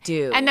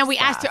 do. And then we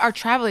asked our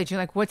travel agent,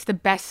 like, what's the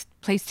best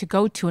place to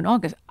go to in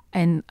August?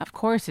 And of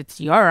course,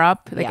 it's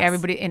Europe, like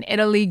everybody in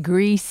Italy,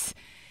 Greece.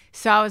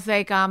 So I was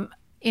like, and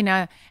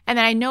then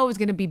I know it was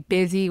going to be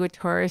busy with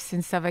tourists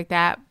and stuff like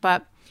that,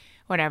 but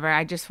whatever.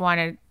 I just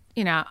wanted,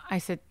 I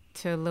said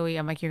to Louis,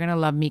 I'm like, you're going to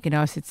love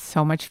Mykonos. It's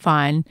so much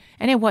fun.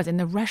 And it was. And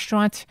the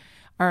restaurants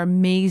are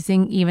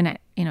amazing, even at,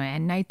 at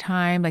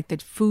nighttime. Like the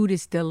food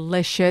is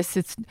delicious.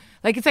 It's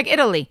like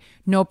Italy.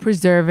 No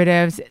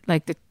preservatives,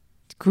 like the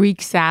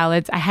Greek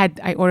salads.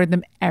 I ordered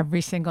them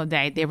every single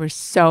day. They were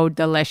so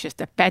delicious.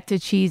 The feta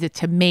cheese, the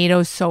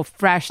tomatoes, so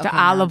fresh. The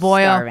olive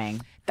oil.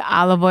 Starving. The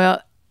olive oil.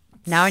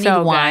 Now I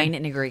need wine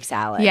and a Greek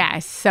salad. Yeah,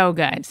 so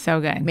good.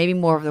 So good. Maybe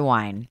more of the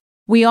wine.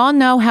 We all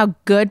know how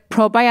good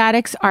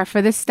probiotics are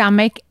for the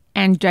stomach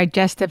and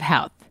digestive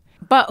health.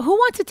 But who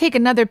wants to take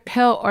another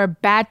pill or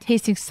bad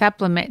tasting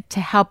supplement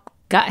to help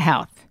gut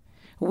health?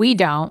 We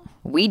don't.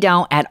 We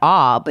don't at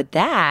all. But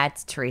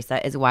that,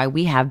 Teresa, is why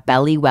we have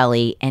Belly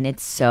Welly, and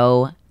it's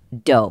so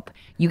dope.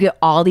 You get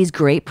all these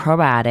great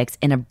probiotics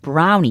in a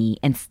brownie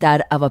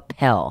instead of a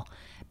pill.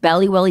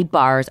 Belly Welly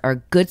bars are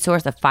a good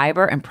source of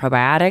fiber and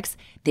probiotics.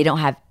 They don't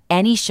have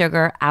any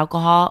sugar,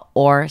 alcohol,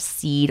 or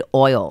seed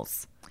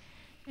oils.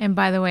 And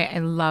by the way, I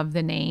love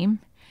the name.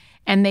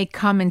 And they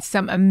come in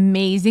some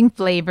amazing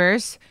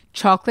flavors: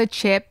 chocolate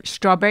chip,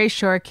 strawberry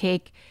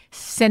shortcake,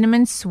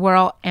 cinnamon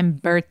swirl, and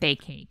birthday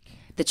cake.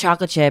 The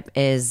chocolate chip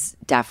is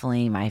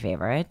definitely my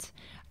favorite.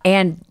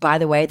 And by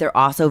the way, they're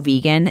also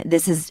vegan.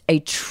 This is a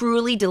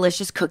truly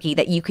delicious cookie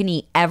that you can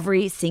eat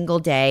every single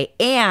day,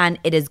 and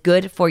it is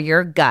good for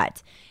your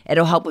gut.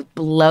 It'll help with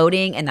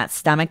bloating and that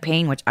stomach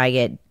pain, which I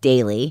get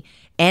daily.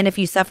 And if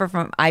you suffer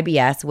from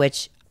IBS,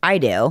 which I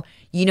do,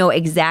 you know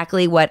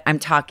exactly what I'm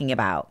talking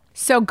about.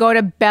 So go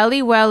to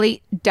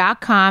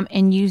bellywelly.com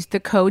and use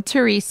the code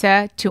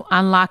Teresa to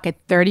unlock a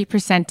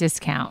 30%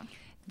 discount.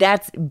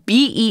 That's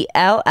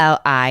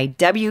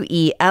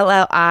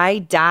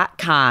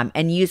BELLIWELLI.com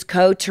and use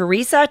code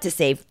Teresa to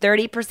save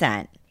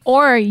 30%.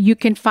 Or you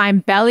can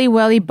find Belly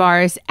Welly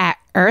bars at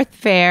Earth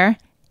Fare,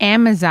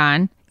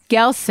 Amazon,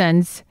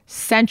 Gelson's,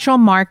 Central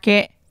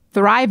Market,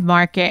 Thrive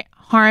Market,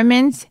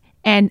 Harmon's,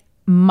 and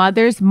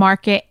Mother's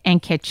Market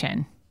and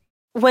Kitchen.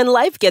 When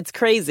life gets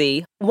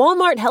crazy,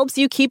 Walmart helps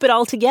you keep it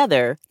all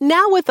together.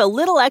 Now with a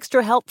little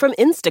extra help from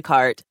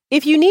Instacart.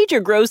 If you need your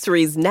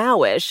groceries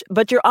now-ish,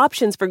 but your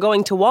options for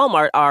going to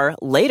Walmart are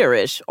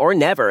later-ish or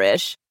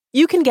never-ish,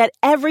 you can get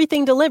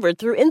everything delivered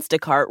through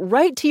Instacart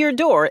right to your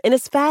door in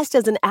as fast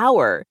as an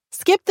hour.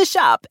 Skip the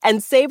shop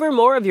and savor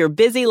more of your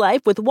busy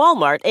life with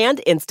Walmart and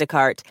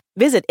Instacart.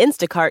 Visit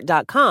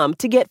instacart.com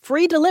to get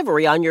free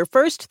delivery on your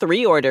first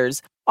 3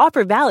 orders.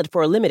 Offer valid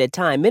for a limited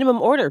time. Minimum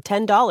order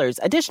 $10.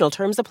 Additional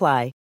terms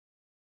apply.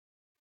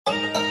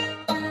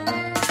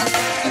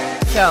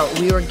 So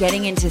we were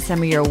getting into some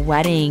of your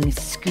wedding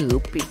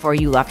scoop before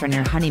you left on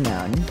your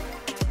honeymoon.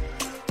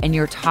 And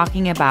you were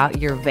talking about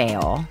your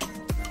veil.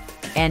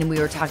 And we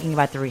were talking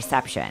about the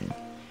reception.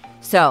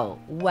 So,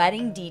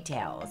 wedding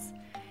details.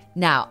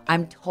 Now,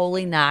 I'm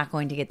totally not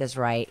going to get this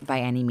right by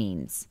any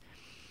means.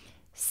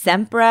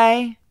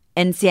 Sempre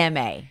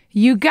insieme.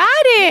 You got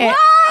it. What?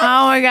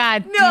 Oh my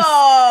God.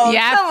 No.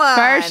 Yeah, come on.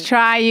 first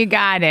try, you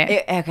got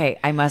it. Okay,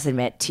 I must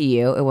admit to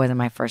you, it wasn't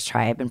my first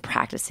try. I've been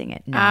practicing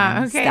it Okay,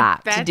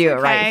 nonstop to do it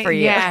right for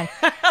you. Yeah.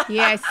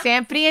 Yeah,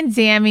 sempre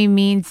insieme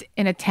means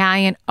in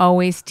Italian,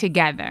 always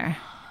together.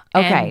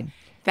 Okay. And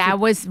that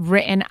was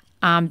written,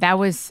 that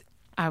was,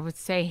 I would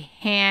say,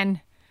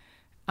 hand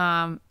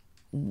sewn?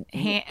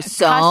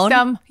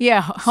 custom,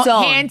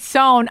 Sewn. hand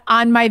sewn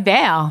on my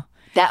veil.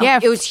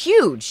 It was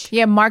huge.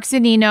 Yeah, Mark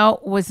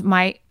Zanino was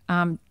my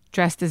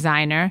dress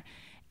designer,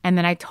 and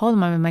then I told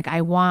him, I'm like,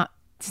 I want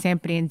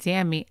sempre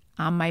insieme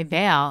on my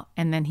veil,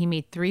 and then he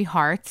made 3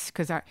 hearts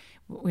because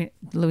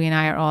Louis and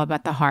I are all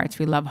about the hearts.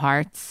 We love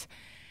hearts,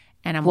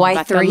 and I'm all Why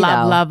about 3 the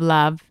love, though? love,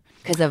 love.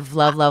 Because of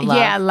love.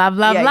 Yeah, love,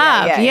 love, Yeah,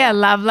 love. yeah, yeah.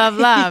 Love, love,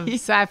 love.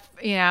 So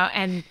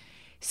and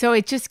so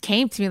it just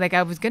came to me like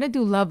I was gonna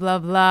do love,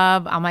 love,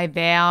 love on my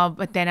veil,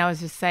 but then I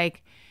was just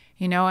like,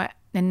 you know what?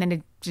 And then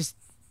it just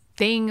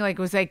it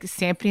was like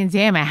Sanford and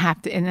Zam. I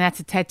have to, and that's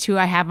a tattoo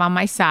I have on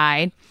my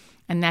side,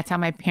 and that's on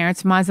my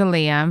parents'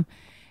 mausoleum,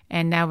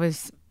 and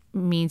that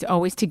means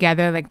always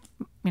together. Like,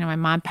 my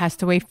mom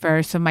passed away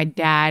first, so my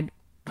dad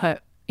put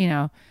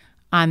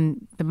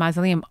on the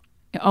mausoleum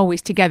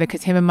always together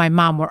because him and my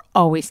mom were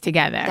always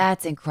together.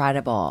 That's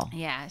incredible.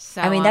 Yeah.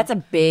 So I mean, that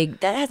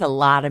has a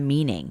lot of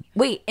meaning.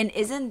 Wait, and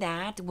isn't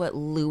that what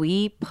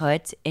Louis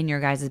put in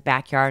your guys'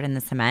 backyard in the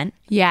cement?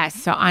 Yeah.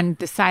 So on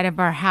the side of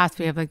our house,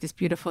 we have like this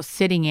beautiful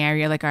sitting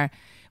area,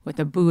 with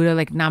a Buddha,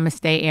 like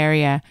namaste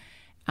area,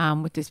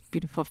 with this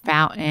beautiful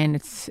fountain.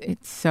 It's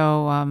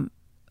so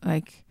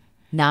like.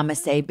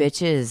 Namaste,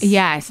 bitches.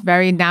 Yes,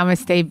 very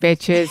namaste,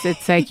 bitches.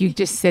 It's like you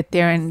just sit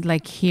there and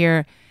like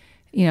hear,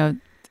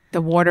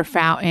 the water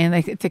fountain.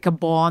 Like it's like a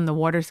ball and the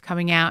water's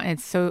coming out, and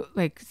it's so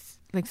like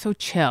so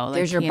chill.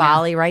 There's like, your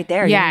Bali right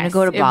there. You're Yes,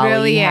 going to go to it Bali.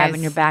 really You have is.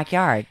 in your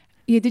backyard.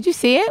 Yeah, did you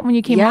see it when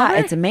you came over? Yeah,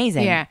 it's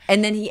amazing. Yeah.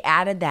 And then he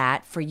added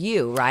that for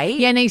you, right?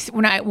 Yeah,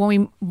 and when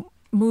we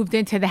moved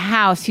into the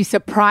house, he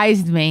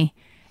surprised me,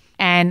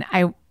 and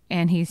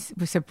he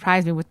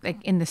surprised me with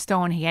like in the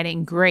stone he had it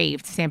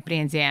engraved Sanford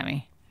and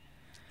Zammy.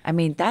 I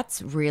mean,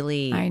 that's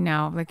really. I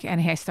know,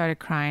 and I started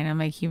crying. I'm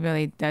like, he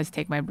really does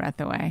take my breath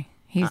away.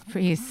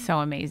 He's so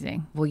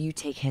amazing. Will you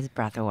take his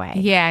breath away?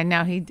 Yeah,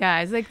 no, he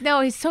does. Like,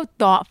 no, he's so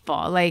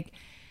thoughtful. Like,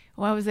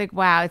 I was like,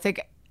 wow. It's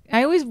like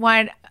I always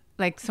wanted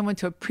like someone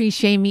to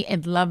appreciate me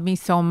and love me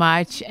so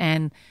much,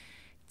 and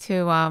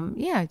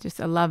to just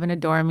love and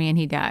adore me, and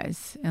he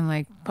does, and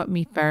like put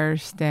me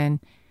first, and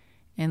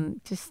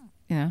just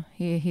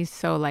he's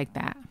so like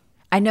that.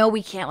 I know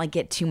we can't like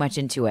get too much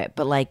into it,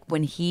 but like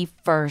when he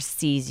first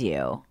sees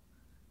you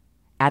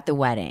at the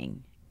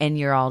wedding and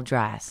you're all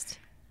dressed.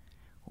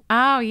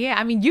 Oh yeah,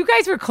 I mean, you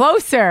guys were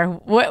closer.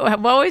 What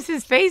was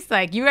his face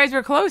like? You guys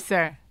were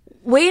closer.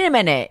 Wait a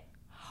minute.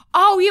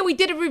 Oh yeah, we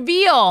did a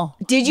reveal.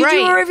 Did you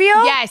do a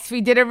reveal? Yes,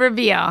 we did a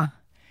reveal.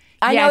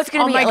 I know it's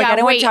going to be like, I don't want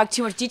to wait. talk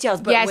too much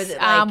details, but Yes, was it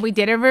like, we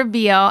did a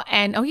reveal,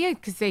 and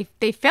because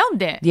they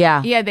filmed it.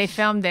 Yeah. Yeah, they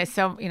filmed it.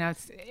 So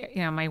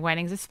my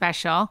wedding's a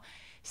special.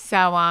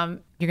 So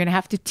you're gonna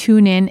have to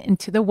tune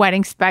into the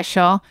wedding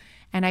special,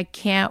 and I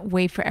can't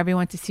wait for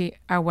everyone to see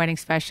our wedding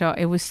special.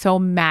 It was so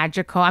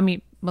magical. I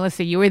mean,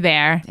 Melissa, you were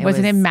there.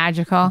 Wasn't it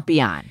magical?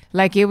 beyond?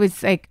 Like it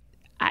was like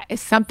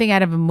something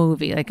out of a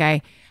movie. Like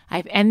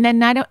and then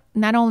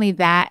not only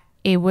that,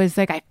 it was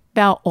like I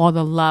felt all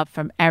the love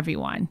from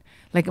everyone.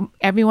 Like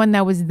everyone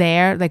that was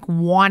there, like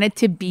wanted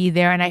to be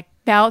there, and I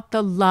felt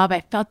the love.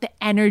 I felt the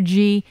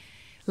energy.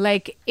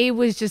 Like it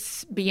was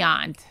just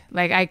beyond.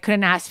 Like I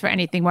couldn't ask for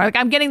anything more. Like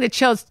I'm getting the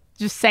chills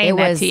just saying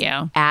that to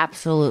you.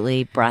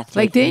 Absolutely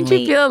breathtaking. Like, didn't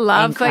you feel the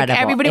love? Incredible.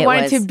 Like everybody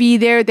wanted to be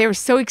there. They were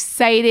so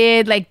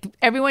excited. Like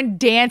everyone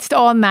danced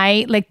all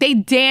night. Like they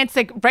danced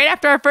like right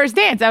after our first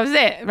dance. That was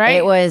it, right?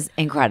 It was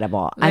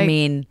incredible. I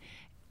mean,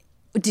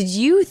 did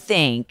you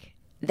think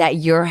that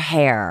your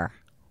hair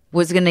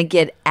was going to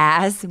get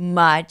as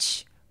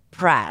much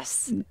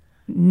press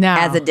No.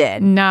 as it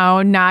did?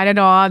 No, not at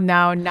all.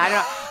 No, not at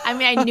all. I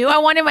mean, I knew I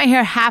wanted my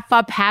hair half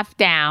up, half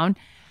down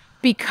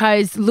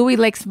because Louis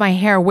likes my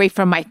hair away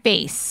from my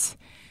face.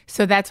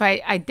 So that's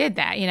why I did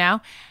that,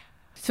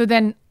 So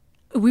then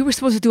we were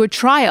supposed to do a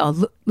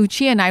trial.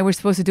 Lucia and I were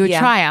supposed to do a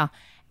trial.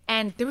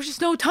 And there was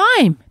just no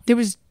time. There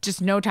was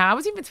just no time. I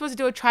wasn't even supposed to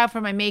do a trial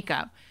for my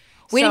makeup.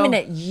 Wait a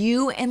minute.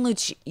 You and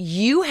Lucia,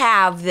 you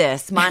have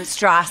this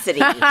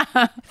monstrosity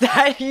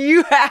that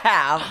you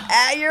have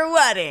at your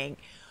wedding.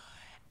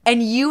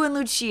 And you and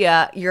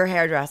Lucia, your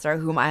hairdresser,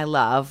 whom I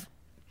love,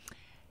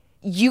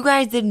 you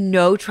guys did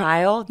no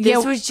trial.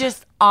 This was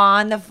just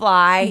on the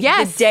fly.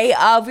 Yes. The day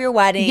of your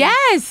wedding.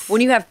 Yes.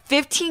 When you have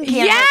 15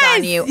 cameras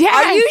on you.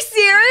 Yes. Are you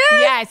serious?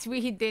 Yes,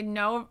 he did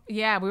no.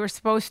 Yeah, we were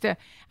supposed to.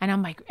 And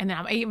I'm like, and then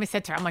I even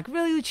said to her, I'm like,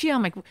 really, Lucia?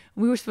 I'm like,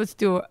 we were supposed to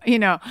do, a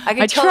can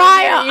tell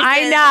trial. her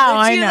I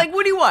know. Lucia's like,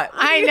 what do you want?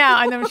 I know.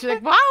 And then she's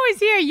like, well, I was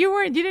here.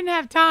 You didn't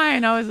have time.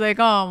 And I was like,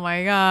 oh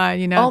my God,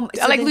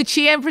 so like then-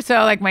 Lucia and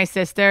Priscilla, like my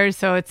sisters.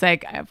 So it's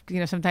like,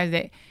 sometimes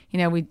they,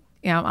 we.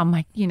 I'm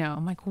like,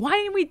 why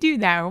didn't we do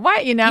that? Or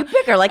what, You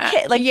pick her like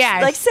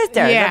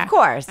sisters, of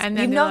course. And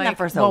then You've they're known like, that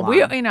for so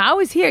long. I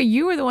was here.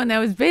 You were the one that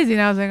was busy.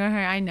 And I was like,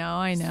 okay, I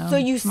know. So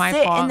you It's my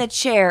sit fault. in the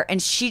chair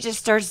and she just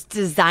starts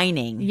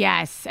designing.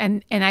 Yes.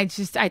 And I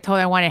told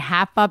her I wanted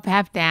half up,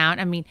 half down.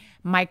 I mean,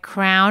 my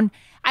crown.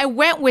 I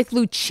went with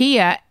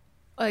Lucia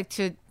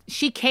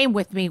she came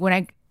with me when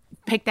I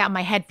picked out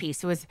my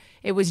headpiece.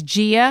 It was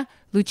Gia,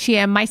 Lucia,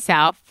 and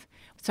myself.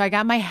 So I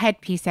got my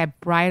headpiece at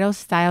Bridal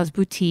Styles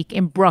Boutique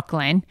in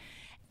Brooklyn.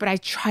 But I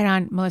tried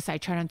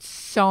on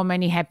so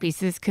many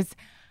headpieces because,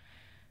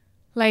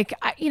 like,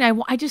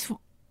 I just,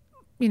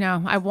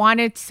 I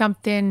wanted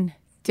something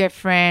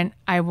different.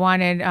 I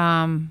wanted,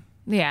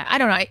 Yeah, I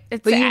don't know.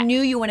 It's, But you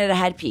knew you wanted a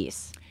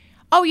headpiece.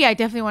 Oh yeah, I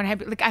definitely want to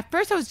have. Like at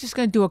first, I was just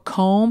gonna do a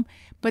comb,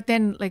 but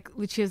then like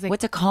she was like,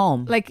 What's a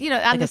comb? like on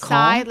Like the a comb?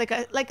 side, like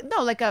a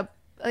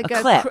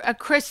clip. a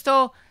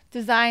crystal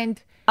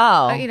designed.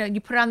 Oh.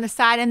 You put it on the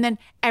side, and then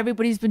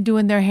everybody's been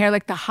doing their hair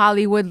like the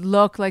Hollywood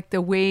look, like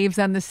the waves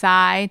on the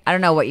side. I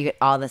don't know what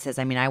all this is.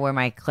 I mean, I wear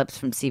my clips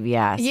from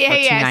CVS. Yeah, for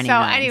yeah. $2.99,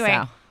 So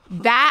anyway,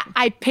 that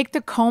I picked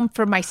a comb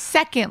for my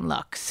second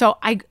look. So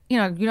I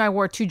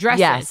wore 2 dresses.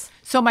 Yes.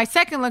 So my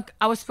second look,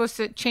 I was supposed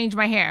to change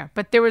my hair,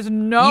 but there was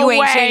no You way.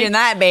 ain't changing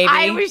that, baby.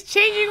 I was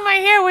changing my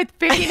hair with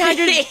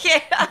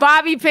 1,500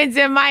 bobby pins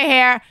in my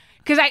hair.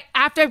 Because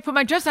after I put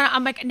my dress on,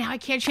 I'm like, now I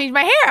can't change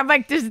my hair. I'm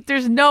like,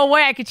 there's no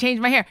way I could change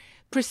my hair.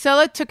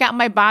 Priscilla took out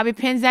my bobby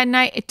pins that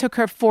night. It took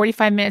her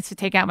 45 minutes to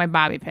take out my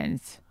bobby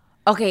pins.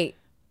 Okay,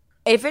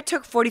 if it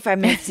took 45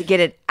 minutes to get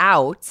it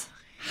out,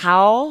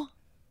 how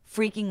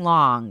freaking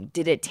long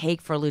did it take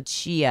for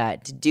Lucia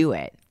to do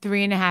it?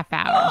 3.5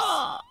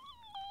 hours.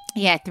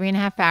 Yeah,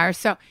 3.5 hours.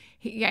 So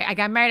I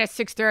got married at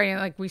 6:30, and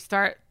like we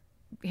start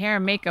hair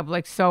and makeup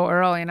like so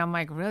early, and I'm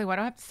like, really? Why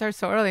do I have to start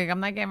so early? I'm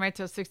not getting married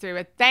till 6:30,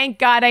 but thank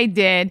God I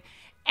did.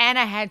 And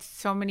I had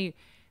so many.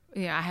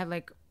 I had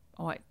like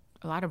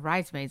a lot of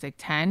bridesmaids, like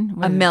 10.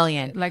 A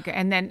million. Like,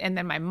 and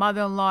then my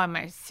mother-in-law and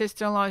my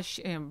sister-in-law,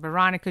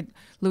 Veronica,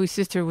 Louis'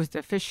 sister, was the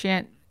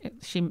officiant.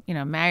 She,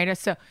 married us.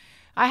 So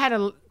I had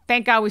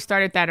thank God we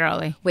started that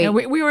early. Wait.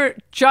 We were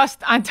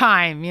just on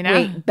time,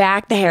 Wait,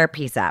 back the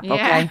hairpiece up,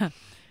 okay? Yeah.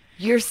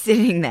 You're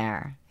sitting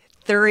there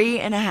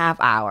 3.5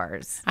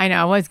 hours. I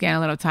know, I was getting a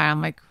little tired.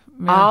 I'm like,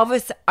 All of a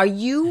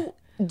sudden,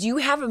 do you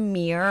have a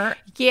mirror?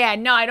 yeah,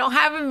 no, I don't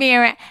have a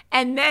mirror.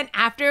 And then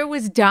after it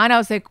was done, I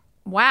was like,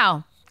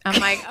 wow. I'm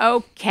like,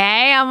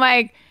 okay. I'm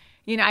like,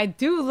 I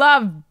do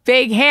love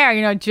big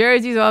hair.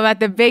 Jersey's all about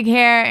the big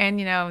hair. And,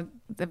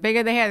 the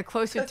bigger the hair, the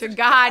closer to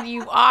God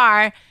you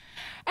are.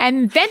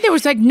 And then there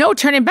was like no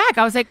turning back.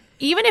 I was like,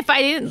 even if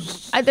I didn't,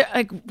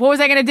 what was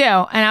I going to do?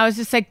 And I was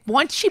just like,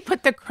 once she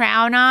put the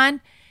crown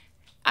on,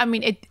 I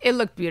mean, it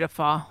looked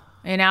beautiful,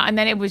 and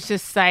then it was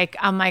just like,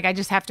 I'm like, I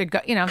just have to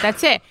go,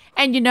 that's it.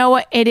 And you know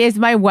what? It is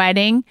my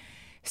wedding.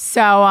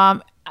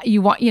 So,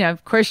 you want,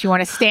 of course you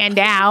want to stand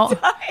out.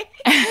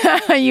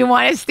 You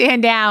want to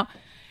stand out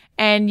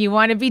and you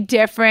want to be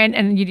different,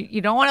 and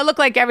you don't want to look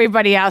like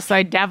everybody else. So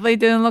I definitely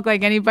didn't look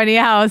like anybody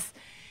else.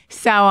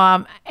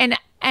 So,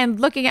 and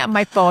looking at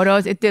my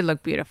photos, it did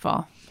look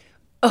beautiful.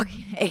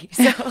 Okay,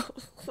 so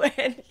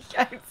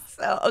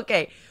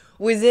okay,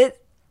 was it?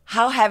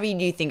 How heavy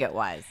do you think it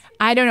was?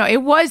 I don't know.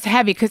 It was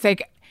heavy because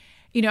like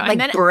and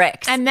then,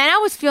 bricks. And then I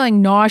was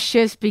feeling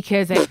nauseous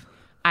because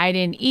I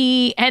didn't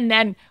eat, and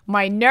then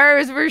my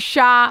nerves were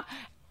shot.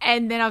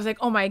 And then I was like,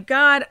 oh my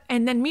God.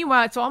 And then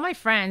meanwhile, it's all my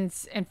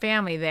friends and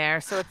family there.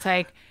 So it's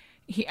like,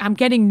 I'm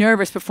getting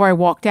nervous before I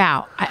walked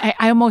out. I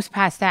almost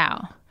passed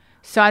out.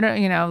 So I don't,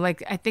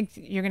 I think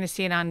you're going to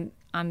see it on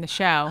the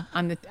show.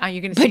 You're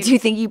going to see. But do you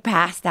think you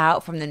passed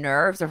out from the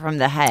nerves or from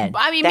the head?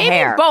 I mean, the maybe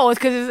hair? both,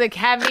 because it's like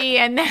heavy,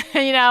 and then,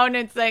 and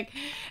it's like,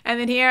 and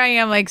then here I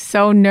am like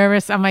so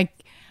nervous. I'm like,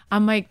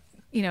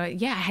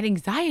 yeah, I had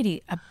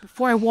anxiety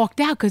before I walked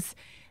out because,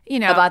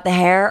 About the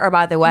hair or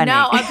about the wedding?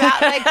 No,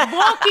 about like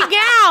walking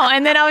out.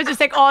 And then I was just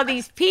like, all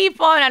these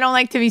people, and I don't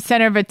like to be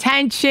center of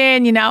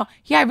attention, Yeah,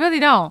 I really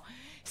don't.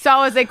 So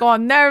I was like all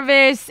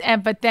nervous,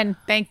 but then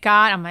thank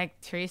God, I'm like,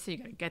 Teresa, you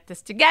gotta get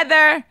this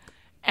together.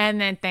 And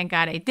then thank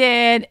God I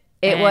did.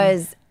 It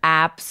was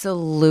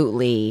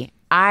absolutely.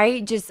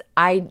 I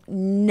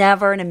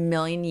never in a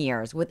million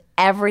years, with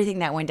everything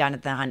that went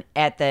down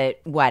at the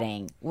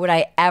wedding, would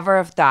I ever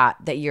have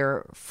thought that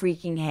your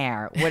freaking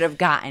hair would have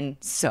gotten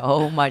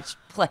so much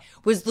play.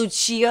 Was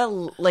Lucia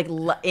like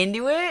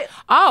into it?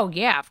 Oh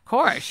yeah, of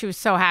course. She was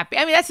so happy.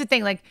 I mean, that's the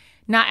thing. Like,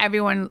 not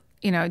everyone,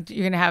 you're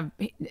gonna have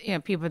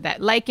people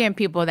that like it and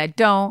people that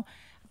don't.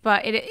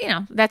 But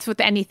that's with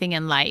anything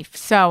in life.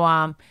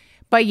 So,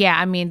 but yeah,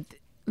 I mean.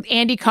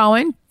 Andy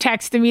Cohen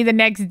texted me the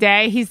next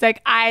day. He's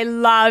like, I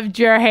loved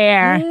your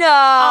hair. No. Oh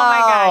my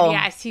God.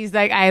 Yes. He's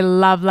like, I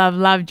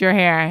loved your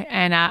hair.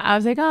 And I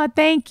was like, oh,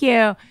 thank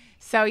you.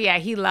 So yeah,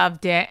 he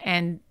loved it.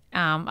 And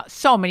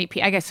so many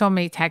people, I got so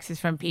many texts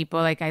from people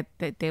like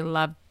that they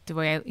loved the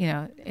way,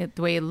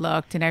 the way it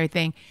looked and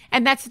everything.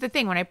 And that's the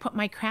thing. When I put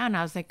my crown,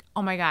 I was like,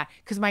 oh my God,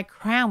 because my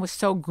crown was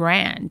so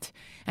grand.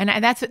 And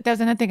that was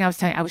another thing I was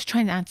telling you. I was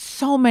trying on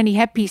so many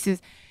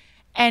headpieces,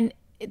 and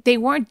they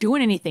weren't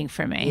doing anything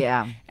for me.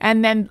 Yeah.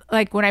 And then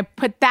like when I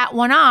put that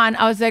one on,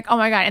 I was like, oh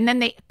my God. And then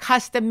they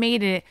custom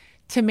made it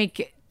to make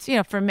it,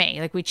 for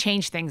me. Like we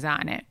changed things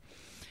on it.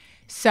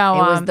 So it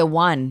was the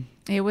one.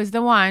 It was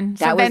the one. That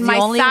so was then the my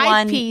only side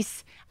one.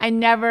 piece, I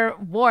never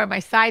wore. My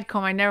side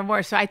comb, I never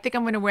wore. So I think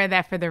I'm going to wear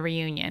that for the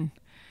reunion.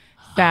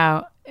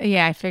 So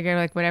yeah, I figure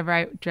like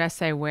whatever dress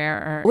I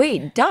wear.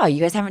 Wait, duh, you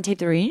guys haven't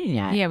taped the reunion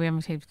yet. Yeah, we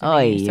haven't taped the Oh,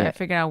 reunion. So yeah. I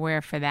figured I'll wear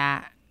it for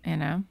that,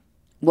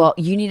 Well,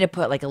 you need to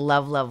put like a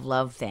love, love,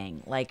 love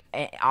thing, like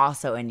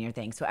also in your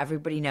thing, so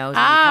everybody knows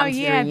when Oh, it comes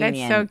yeah, to the that's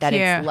reunion so that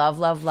cute. it's love,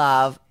 love,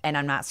 love, and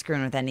I'm not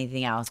screwing with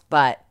anything else.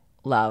 But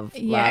love.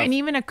 Yeah, love. and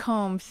even a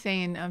comb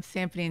saying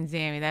Symphony and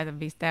Zammy, that would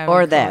be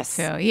Or cool this.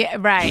 too. Yeah,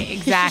 right,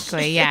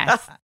 exactly,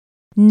 yes.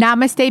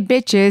 Namaste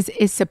Bitches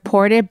is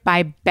supported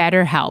by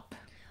BetterHelp.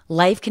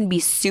 Life can be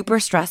super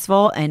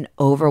stressful and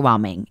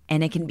overwhelming,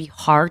 and it can be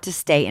hard to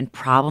stay in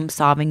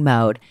problem-solving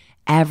mode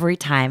every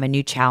time a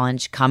new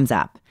challenge comes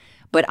up.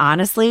 But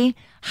honestly,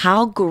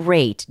 how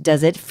great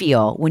does it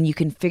feel when you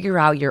can figure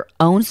out your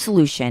own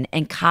solution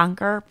and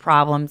conquer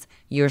problems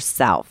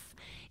yourself?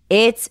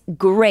 It's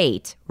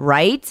great,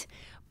 right?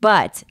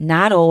 But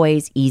not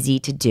always easy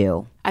to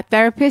do. A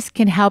therapist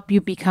can help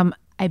you become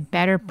a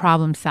better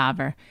problem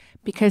solver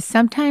because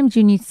sometimes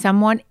you need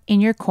someone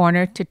in your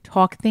corner to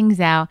talk things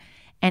out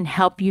and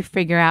help you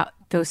figure out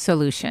those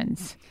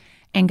solutions.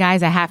 And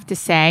guys, I have to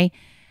say,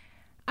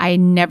 I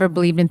never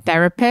believed in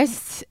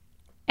therapists,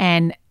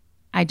 and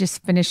I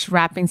just finished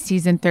wrapping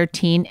season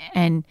 13,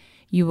 and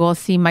you will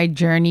see my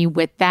journey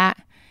with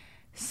that.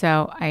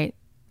 So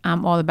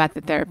I'm all about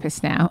the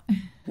therapist now.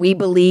 We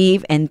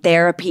believe in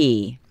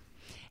therapy.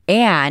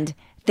 And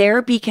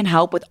therapy can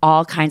help with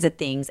all kinds of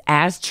things,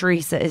 as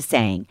Teresa is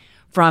saying,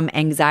 from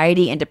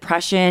anxiety and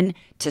depression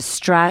to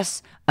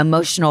stress,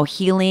 emotional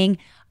healing.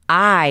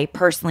 I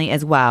personally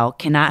as well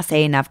cannot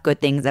say enough good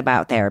things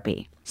about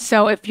therapy.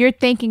 So if you're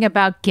thinking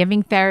about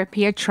giving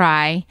therapy a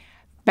try,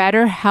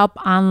 BetterHelp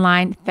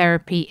Online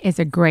Therapy is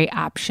a great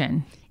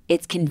option.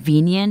 It's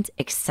convenient,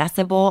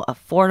 accessible,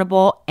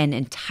 affordable, and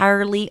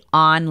entirely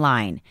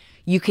online.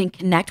 You can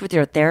connect with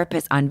your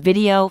therapist on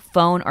video,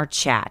 phone, or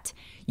chat.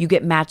 You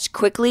get matched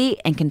quickly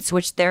and can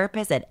switch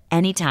therapists at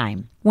any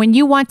time. When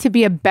you want to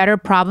be a better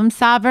problem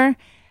solver,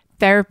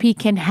 therapy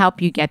can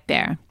help you get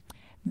there.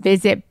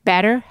 Visit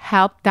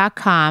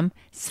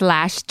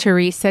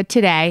betterhelp.com/Teresa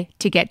today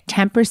to get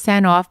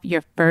 10% off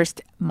your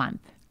first month.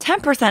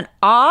 10%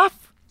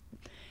 off?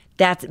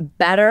 That's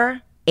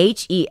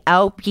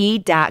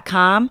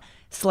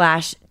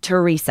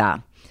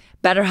betterhelp.com/Teresa.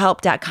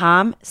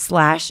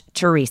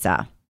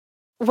 betterhelp.com/Teresa.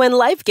 When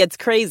life gets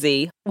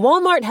crazy,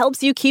 Walmart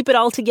helps you keep it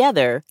all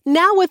together.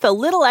 Now with a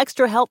little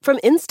extra help from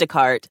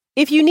Instacart.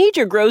 If you need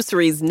your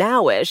groceries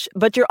now-ish,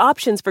 but your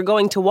options for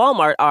going to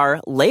Walmart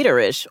are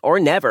later-ish or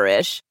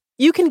never-ish,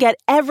 you can get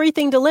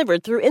everything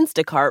delivered through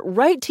Instacart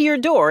right to your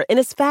door in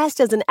as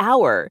fast as an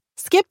hour.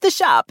 Skip the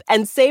shop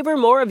and savor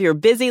more of your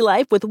busy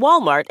life with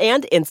Walmart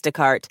and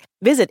Instacart.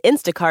 Visit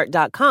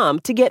instacart.com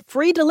to get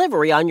free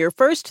delivery on your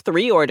first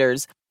 3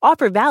 orders.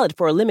 Offer valid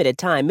for a limited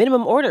time.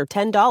 Minimum order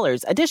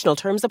 $10. Additional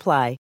terms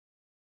apply.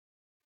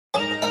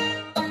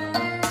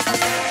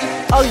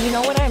 Oh, you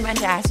know what I meant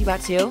to ask you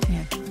about too?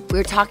 Yeah. We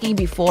were talking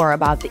before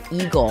about the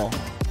eagle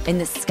in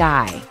the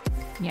sky.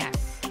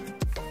 Yes.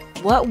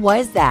 What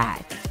was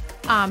that?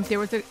 There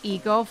was an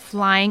eagle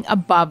flying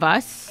above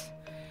us.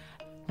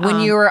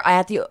 When you were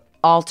at the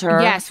altar?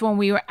 Yes, when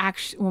we were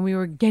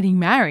getting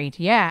married.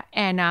 Yeah.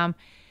 And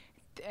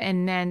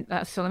then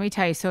so let me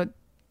tell you. So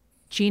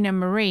Gina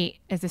Marie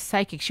is a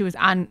psychic. She was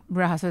on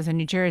Real Housewives of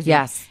New Jersey.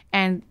 Yes.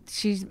 And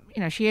she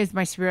is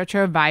my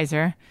spiritual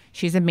advisor.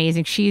 She's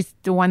amazing. She's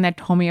the one that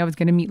told me I was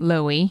going to meet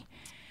Louie.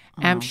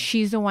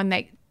 She's the one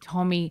that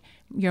told me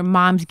your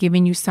mom's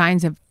giving you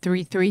signs of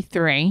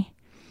 333.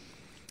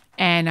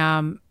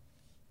 And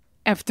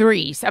of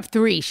three.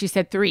 She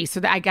said 3.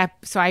 So I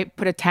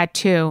put a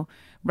tattoo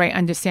right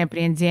under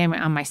Symphony and Zammy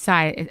on my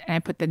side, and I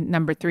put the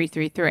number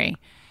 333.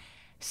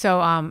 So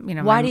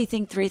Why do you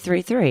think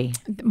 333?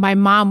 My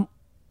mom,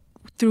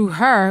 through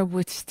her,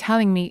 was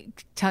telling me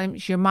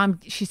your mom.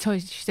 She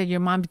said your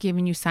mom's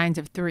giving you signs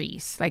of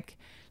 3s. Like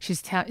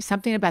she's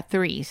something about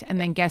 3s. And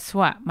then guess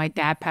what? My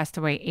dad passed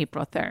away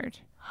April 3rd.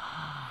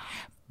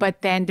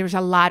 But then there's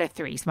a lot of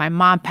 3s. My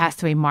mom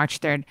passed away March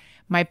 3rd.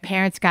 My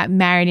parents got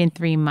married in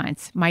 3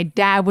 months. My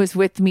dad was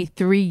with me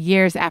 3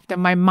 years after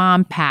my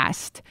mom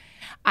passed.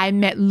 I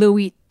met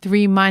Louie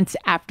 3 months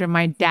after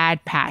my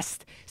dad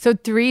passed. So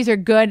 3s are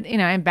good,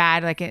 and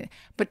bad.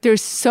 But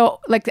there's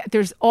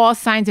all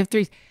signs of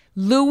 3s.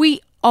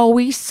 Louie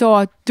always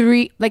saw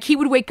 3. Like he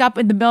would wake up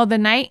in the middle of the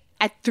night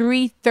at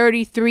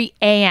 3:33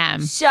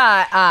 a.m.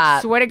 Shut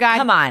up. Swear to God.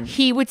 Come on.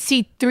 He would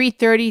see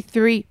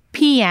 3:33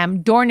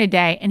 p.m. during the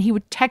day, and he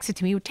would text it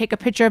to me. He would take a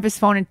picture of his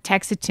phone and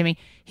text it to me.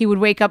 He would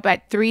wake up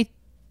at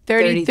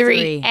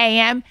 3:33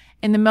 a.m.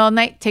 in the middle of the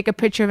night, take a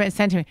picture of it and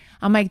send it to me.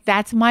 I'm like,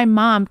 that's my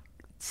mom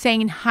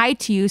saying hi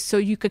to you so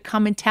you could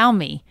come and tell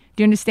me.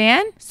 Do you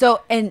understand?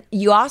 So, and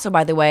you also,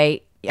 by the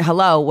way,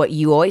 hello, what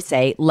you always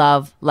say,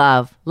 love,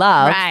 love,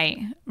 love.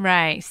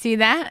 Right. See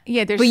that?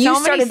 Yeah, there's but so you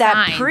many started that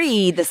signs.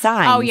 pre the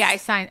signs. Oh, yeah, I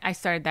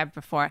started that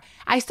before.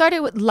 I started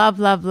with love,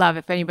 love, love.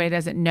 If anybody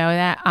doesn't know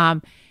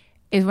that,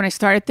 is when I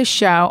started the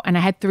show, and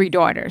I had 3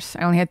 daughters.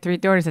 I only had 3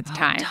 daughters at the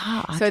time.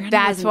 So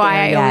that's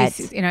why I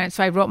always,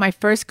 so I wrote my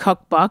first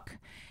cookbook,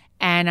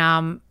 and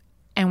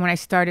when I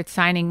started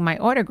signing my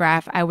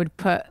autograph, I would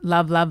put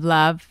love, love,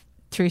 love,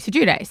 Teresa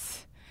Giudice.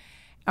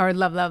 Or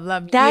love, love,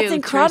 love. That's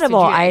incredible.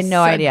 I had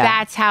no idea.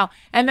 That's how.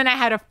 And then I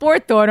had a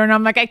 4th daughter, and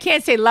I'm like, I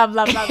can't say love,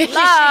 love, love,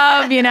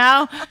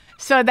 love,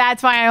 So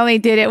that's why I only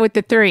did it with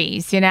the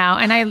 3s,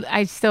 And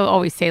I still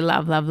always say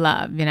love, love,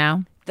 love,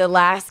 The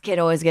last kid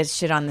always gets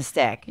shit on the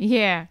stick.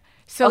 Yeah.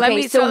 So Okay, let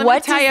me so let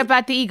what me tell does- you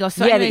about the eagle.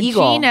 So Yeah, anyway, the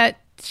eagle. Gina,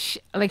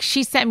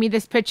 she sent me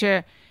this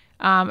picture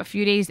a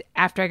few days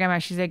after I got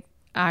married. She's like,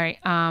 all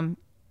right.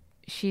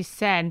 She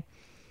said,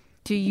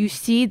 do you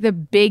see the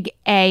big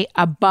A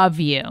above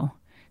you?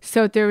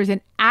 So there was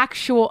an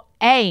actual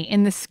A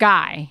in the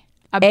sky.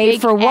 A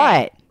big for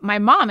what? My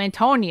mom,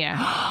 Antonia.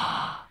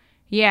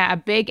 Yeah, a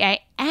big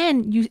A.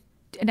 And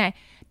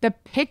the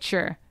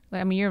picture.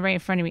 I mean, you're right in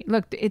front of me.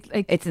 Look, it's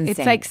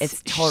insane.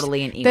 It's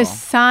totally an eagle. The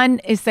sun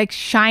is like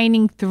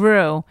shining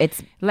through.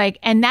 It's like,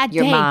 and that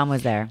Your day, mom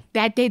was there.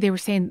 That day, they were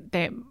saying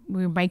that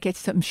we might get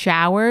some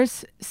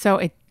showers. So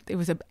it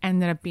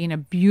ended up being a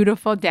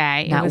beautiful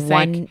day. Not it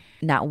was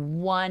not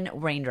one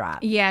raindrop.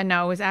 Yeah,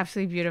 no, it was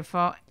absolutely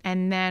beautiful.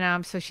 And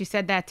then, so she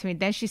said that to me.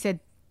 Then she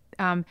said,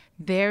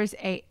 "There's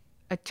a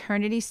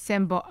eternity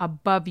symbol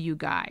above you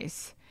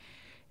guys.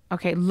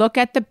 Okay, look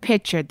at the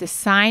picture. The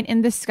sign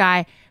in the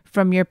sky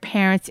from your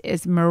parents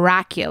is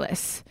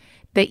miraculous.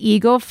 The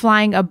eagle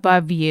flying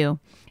above you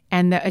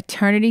and the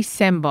eternity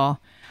symbol.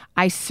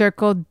 I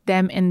circled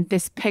them in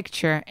this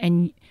picture,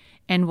 and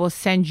will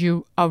send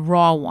you a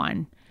raw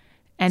one."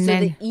 And So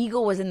then the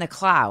eagle was in the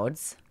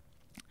clouds.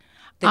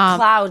 The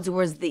clouds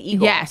was the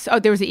eagle. yes, oh,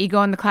 there was an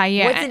eagle in the cloud.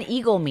 Yeah. What's an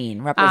eagle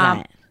mean?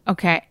 Represent it.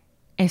 Okay,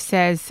 it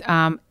says,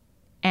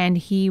 and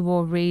he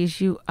will raise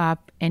you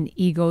up an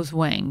eagle's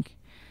wing.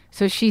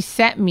 So she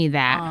sent me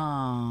that.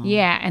 Oh.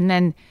 Yeah, and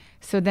then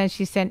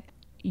she said,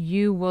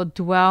 you will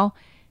dwell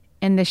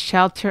in the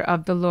shelter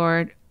of the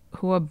Lord,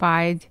 who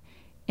abide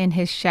in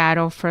his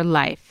shadow for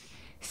life.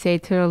 Say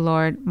to the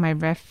Lord, my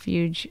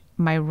refuge,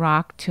 my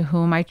rock, to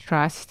whom I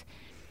trust,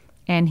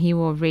 and he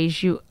will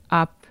raise you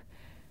up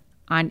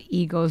on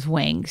eagle's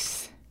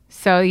wings.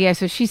 So yeah,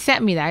 so she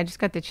sent me that. I just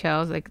got the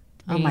chills, like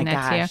Oh reading my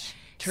that to you. gosh.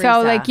 Teresa.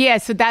 So like, yeah,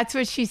 so that's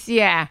what she's,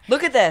 yeah.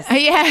 Look at this.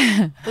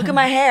 Yeah. Look at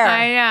my hair.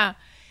 I know.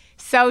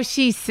 So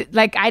she's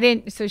like,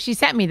 so she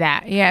sent me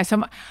that. Yeah.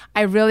 So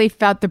I really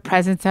felt the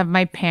presence of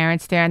my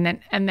parents there.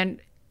 And then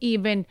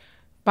even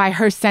by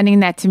her sending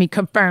that to me,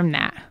 confirmed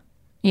that.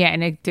 Yeah.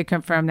 And it did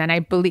confirm that.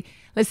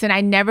 And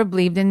I never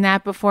believed in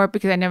that before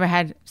because I never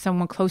had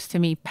someone close to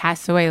me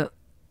pass away,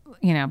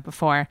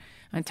 before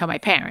until my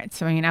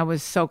parents. I mean, I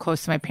was so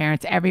close to my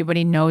parents.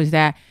 Everybody knows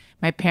that.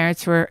 My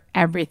parents were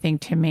everything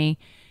to me.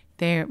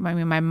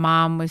 My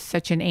mom was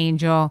such an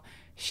angel.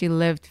 She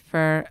lived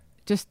for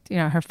just,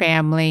 her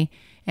family.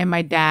 And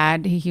my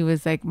dad, he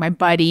was like my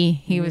buddy.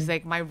 He was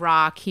like my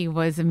rock. He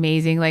was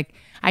amazing. Like,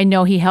 I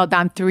know he held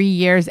on 3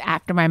 years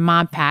after my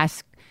mom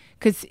passed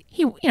because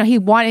he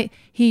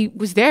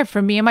was there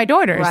for me and my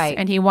daughters. Right.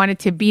 And he wanted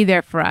to be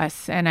there for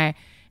us. And I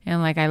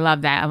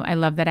love that. I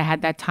love that I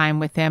had that time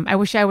with him. I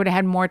wish I would have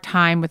had more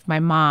time with my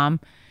mom,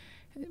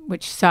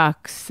 which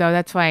sucks. So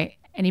that's why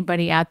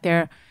anybody out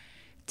there,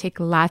 take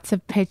lots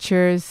of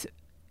pictures,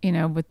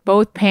 with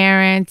both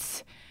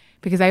parents,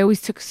 because I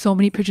always took so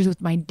many pictures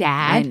with my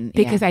dad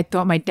because I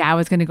thought my dad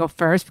was going to go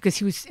first because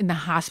he was in the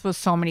hospital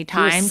so many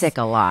times. He was sick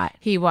a lot.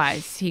 He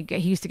was. He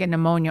used to get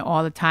pneumonia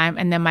all the time.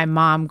 And then my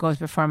mom goes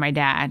before my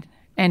dad.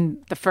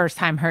 And the first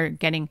time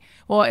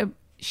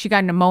she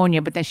got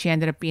pneumonia, but then she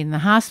ended up being in the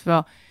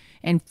hospital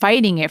and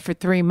fighting it for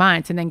 3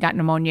 months and then got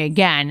pneumonia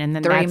again. And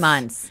then 3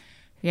 months.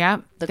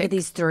 Yeah. Look at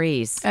these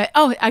threes.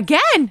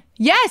 Again.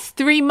 Yes,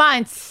 3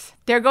 months.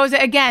 There goes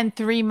it again,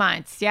 3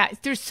 months. Yeah,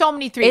 there's so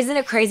many threes. Isn't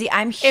it crazy?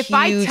 I'm huge if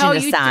I tell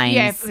into you,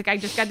 signs. I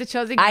just got the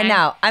chills again. I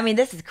know. I mean,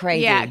 this is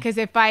crazy. Yeah, because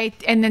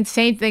and then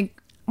same thing,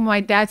 when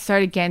my dad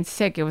started getting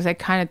sick, it was like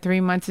kind of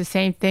 3 months, the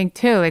same thing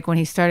too. Like when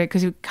he started,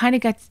 because he kind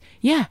of got,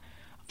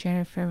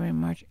 January, February,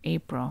 March,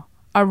 April,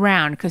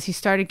 around, because he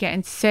started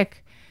getting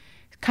sick.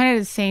 Kind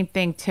of the same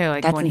thing too.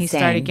 Like That's when he insane.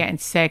 started getting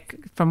sick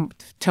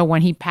till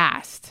when he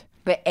passed.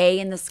 But A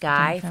in the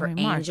sky January, for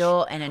February, March.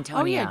 Angel and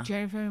Antonia. Oh, yeah.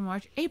 January, February,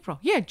 March, April.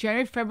 Yeah,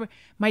 January, February.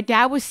 My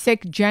dad was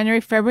sick January,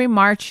 February,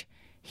 March.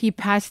 He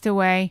passed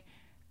away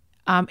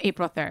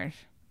April 3rd.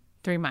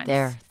 3 months.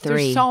 There,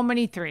 There's so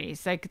many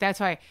threes. Like,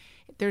 that's why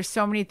there's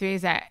so many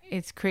threes that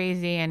it's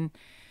crazy. And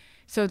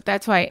so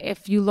that's why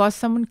if you lost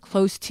someone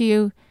close to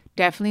you,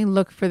 definitely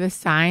look for the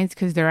signs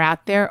because they're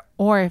out there.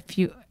 Or if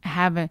you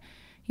haven't,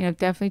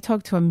 definitely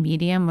talk to a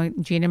medium.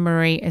 Gina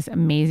Marie is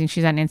amazing.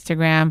 She's on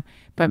Instagram,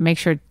 but make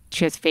sure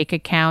she has fake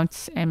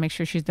accounts and make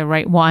sure she's the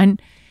right one.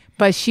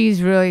 But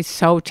she's really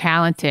so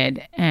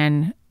talented.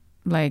 And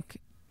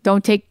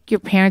don't take your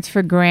parents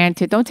for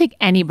granted. Don't take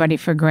anybody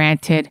for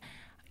granted.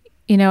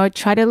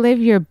 Try to live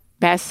your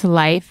best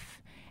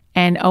life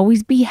and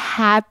always be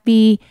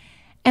happy.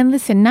 And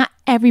listen, not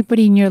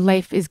everybody in your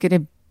life is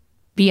going to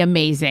be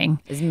amazing.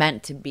 Is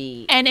meant to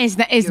be. And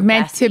is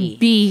meant to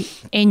be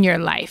in your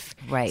life.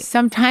 Right.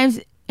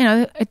 Sometimes,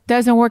 it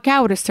doesn't work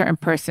out with a certain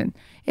person.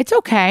 It's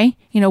okay.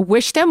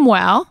 Wish them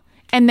well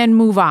and then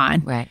move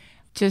on. Right.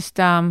 Just,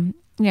 don't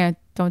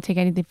take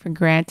anything for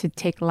granted.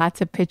 Take lots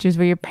of pictures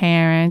with your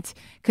parents.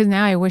 Because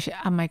now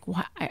I'm like,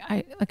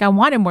 I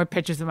wanted more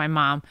pictures of my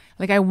mom.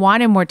 Like I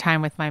wanted more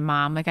time with my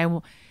mom. Like I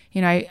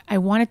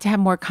wanted to have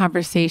more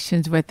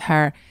conversations with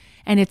her.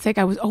 And it's like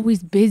I was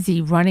always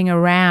busy running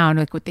around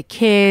like with the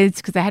kids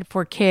because I had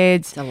 4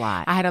 kids. It's a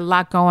lot. I had a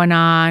lot going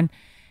on.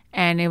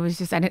 And it was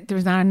just, there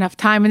was not enough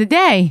time in the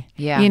day.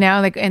 Yeah. You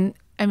know, like, and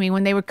I mean,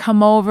 when they would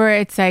come over,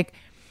 it's like,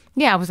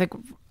 yeah, I was like,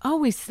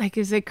 always like,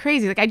 it was like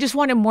crazy. Like, I just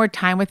wanted more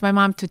time with my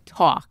mom to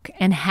talk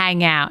and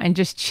hang out and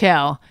just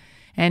chill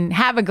and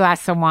have a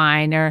glass of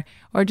wine or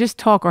just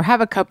talk or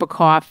have a cup of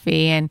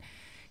coffee. And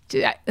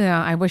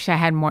I wish I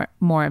had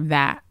more of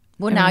that.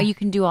 Well, now you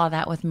can do all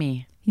that with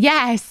me.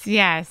 Yes.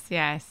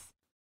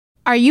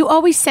 Are you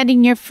always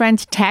sending your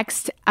friends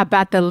texts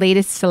about the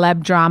latest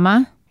celeb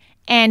drama?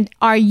 And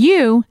are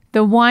you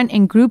the one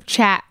in group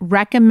chat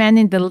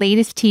recommending the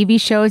latest TV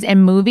shows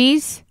and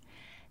movies?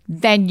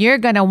 Then you're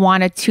going to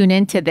want to tune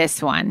into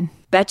this one.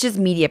 Betches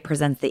Media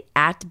presents the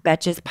At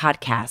Betches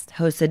podcast,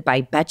 hosted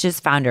by Betches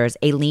founders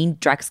Aileen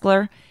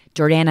Drexler,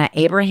 Jordana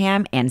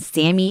Abraham, and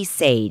Sammy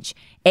Sage,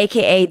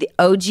 aka the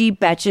OG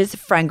Betches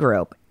friend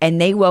group, and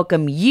they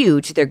welcome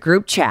you to their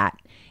group chat.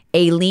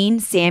 Aileen,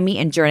 Sammy,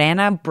 and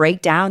Jordana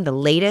break down the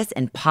latest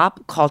in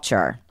pop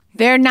culture.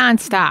 They're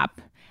nonstop,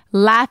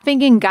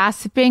 laughing and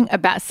gossiping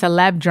about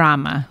celeb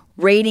drama,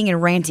 rating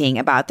and ranting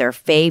about their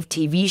fave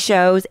TV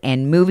shows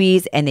and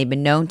movies, and they've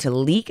been known to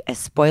leak a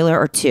spoiler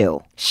or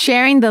two.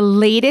 Sharing the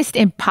latest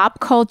in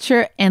pop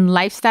culture and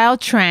lifestyle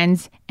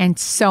trends, and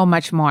so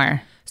much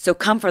more. So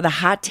come for the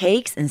hot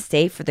takes and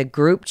stay for the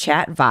group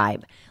chat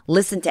vibe.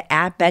 Listen to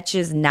At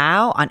Betches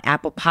now on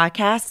Apple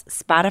Podcasts,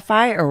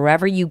 Spotify, or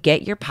wherever you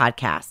get your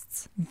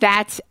podcasts.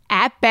 That's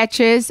At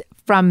Betches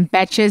from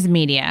Betches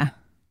Media.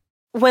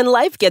 When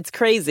life gets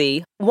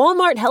crazy,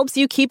 Walmart helps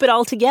you keep it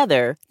all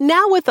together.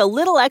 Now with a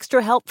little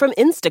extra help from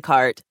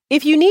Instacart.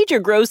 If you need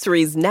your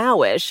groceries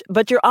now-ish,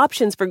 but your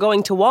options for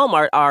going to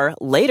Walmart are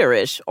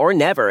later-ish or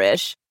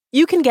never-ish,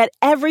 you can get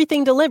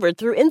everything delivered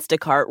through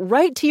Instacart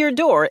right to your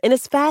door in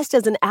as fast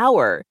as an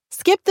hour.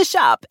 Skip the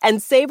shop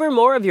and savor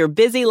more of your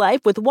busy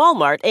life with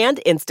Walmart and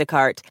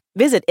Instacart.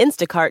 Visit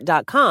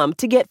instacart.com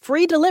to get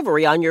free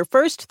delivery on your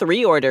first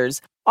 3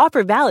 orders.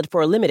 Offer valid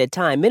for a limited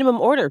time.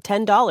 Minimum order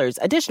 $10.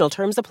 Additional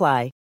terms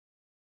apply.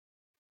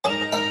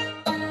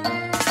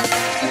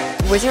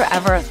 Was there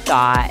ever a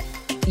thought,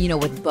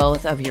 with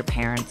both of your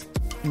parents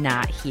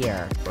not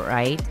here,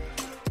 right,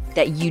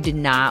 that you did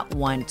not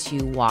want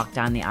to walk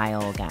down the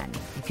aisle again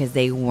because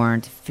they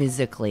weren't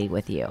physically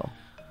with you?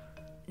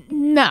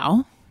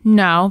 No,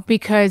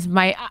 because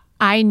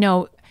I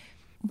know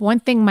one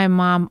thing my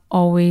mom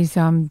always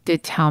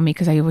did tell me,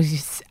 because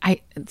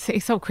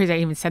it's so crazy I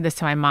even said this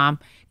to my mom,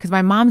 because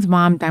my mom's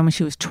mom died when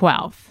she was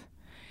 12.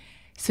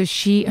 So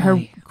her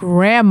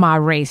grandma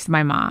raised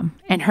my mom,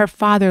 and her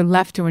father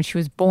left her when she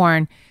was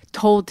born,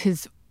 told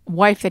his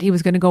wife that he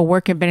was going to go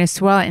work in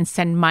Venezuela and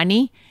send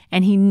money,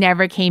 and he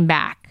never came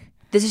back.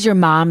 This is your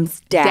mom's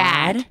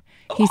dad?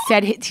 He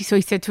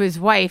said to his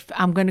wife,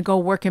 I'm going to go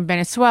work in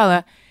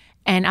Venezuela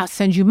and I'll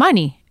send you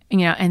money.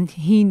 And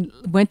he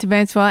went to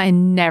Venezuela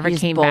and never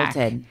came back.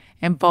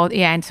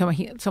 And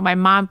so my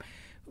mom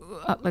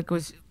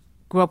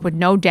grew up with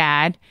no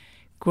dad,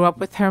 grew up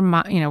with her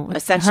mom,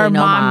 essentially her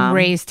no mom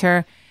raised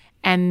her,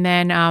 and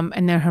then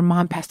her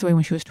mom passed away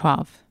when she was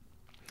 12.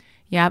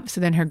 Yep. So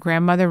then her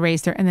grandmother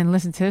raised her, and then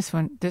listen to this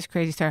one, this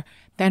crazy story.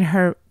 Then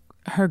her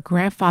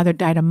grandfather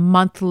died a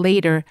month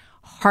later.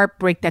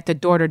 Heartbreak that the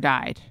daughter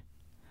died.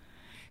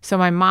 So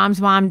my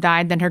mom's mom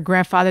died, then her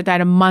grandfather died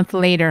a month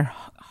later.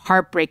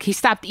 Heartbreak. He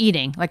stopped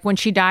eating. Like when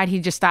she died, he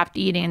just stopped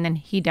eating, and then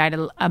he died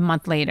a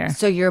month later.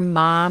 So your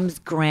mom's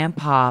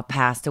grandpa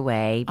passed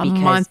away because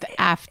a month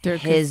after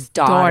his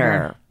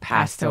daughter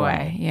passed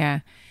away.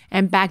 Yeah.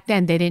 And back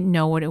then they didn't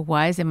know what it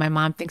was, and my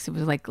mom thinks it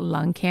was like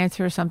lung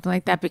cancer or something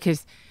like that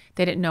because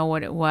they didn't know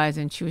what it was,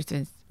 and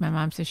my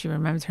mom says she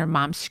remembers her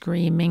mom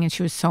screaming, and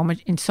she was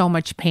in so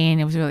much pain.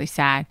 It was really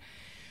sad.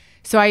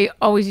 So I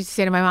always used to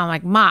say to my mom,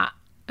 like, Ma,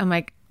 I'm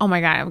like, oh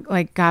my God,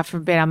 like, God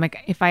forbid, I'm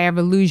like, if I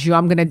ever lose you,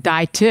 I'm going to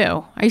die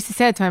too. I used to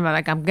say it to my mom,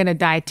 like, I'm going to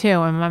die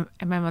too. And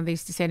my mother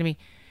used to say to me,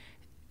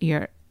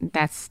 do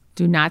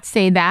not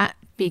say that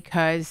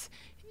because,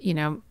 you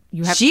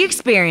have. She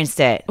experienced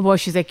it. Well,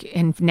 she's like,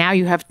 and now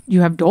you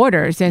have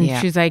daughters. And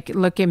she's like,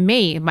 look at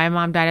me. My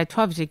mom died at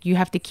 12. She's like, you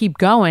have to keep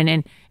going.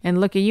 And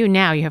look at you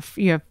now. You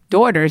have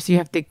daughters. You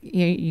have to,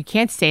 you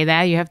can't say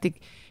that. You have to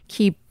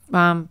keep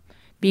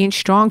being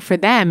strong for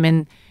them,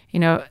 and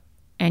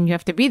and you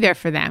have to be there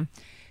for them.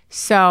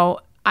 So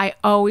I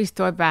always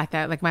thought about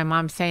that, like my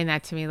mom saying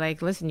that to me,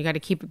 like, listen, you got to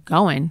keep it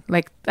going.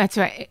 Like that's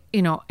why,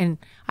 and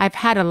I've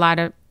had a lot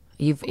of.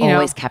 You've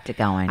always kept it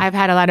going. I've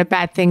had a lot of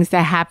bad things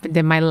that happened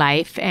in my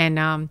life, and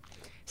and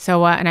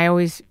I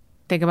always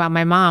think about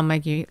my mom,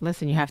 like, you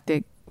have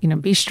to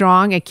be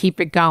strong and keep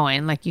it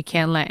going. Like you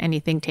can't let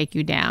anything take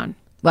you down.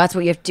 Well, that's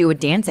what you have to do with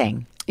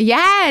dancing.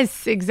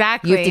 Yes,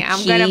 exactly.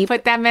 I'm going to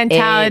put that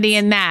mentality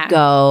in that.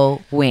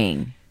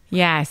 Going.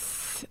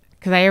 Yes,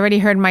 because I already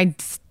heard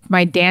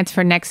my dance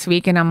for next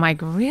week, and I'm like,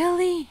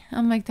 really?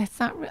 I'm like, that's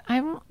not.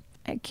 I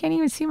can't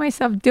even see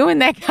myself doing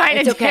that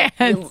kind of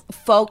dance.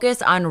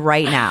 Focus on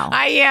right now.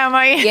 I am.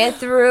 Get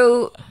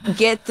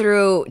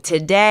through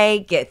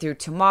today. Get through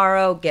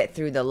tomorrow. Get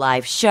through the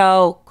live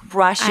show.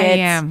 crush it.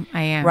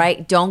 I am.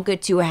 Right? Don't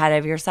get too ahead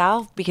of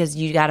yourself because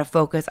you got to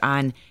focus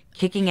on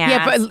kicking ass.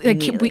 Yeah,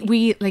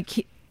 but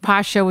like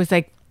Pasha was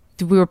like,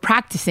 we were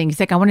practicing. He's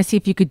like, I want to see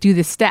if you could do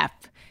the step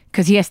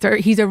because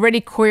he's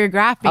already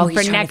choreographing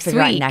for next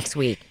week. Next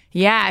week.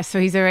 Yeah, so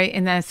he's already,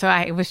 and then so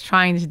I was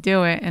trying to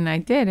do it, and I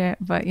did it,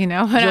 but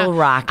you'll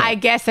rock it. I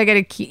guess I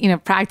gotta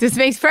keep, practice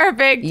makes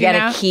perfect. You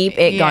gotta keep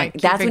it going.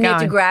 That's when you have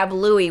to going. grab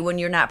Louie when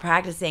you're not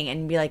practicing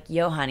and be like,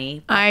 "Yo,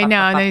 honey." I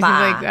know, and then he's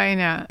like, I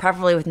know,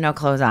 preferably with no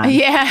clothes on.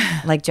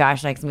 Yeah, like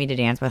Josh likes me to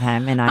dance with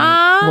him, and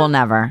I will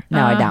never.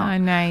 No, I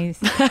don't. Nice.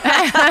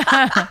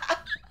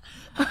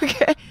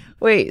 Okay,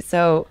 wait.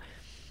 So,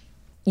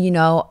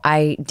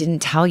 I didn't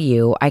tell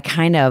you. I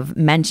kind of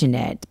mentioned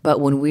it, but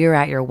when we were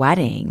at your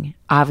wedding,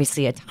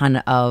 obviously a ton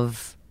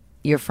of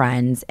your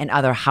friends and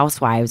other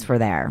housewives were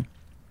there.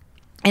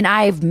 And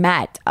I've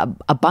met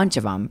a bunch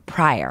of them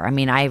prior. I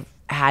mean, I've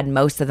had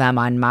most of them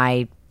on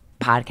my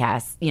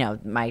podcast,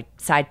 my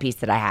side piece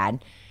that I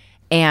had.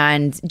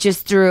 And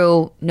just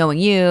through knowing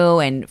you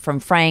and from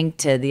Frank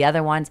to the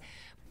other ones,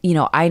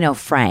 I know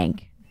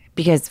Frank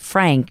because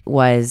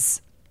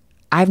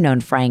I've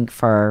known Frank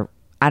for,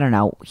 I don't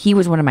know, he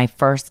was one of my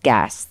first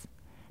guests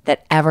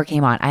that ever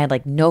came on. I had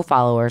like no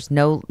followers,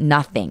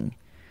 nothing.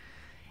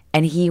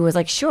 And he was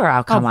like, sure,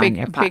 I'll come on.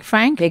 Big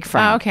Frank? Big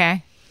Frank. Oh,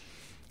 okay.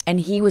 And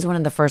he was one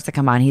of the first to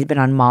come on. He's been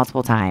on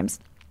multiple times.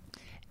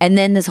 And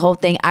then this whole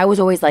thing, I was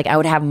always like, I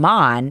would have him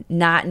on,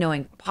 not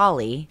knowing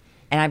Polly.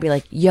 And I'd be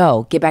like,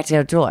 yo, get back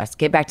to Dolores.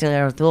 Get back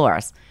to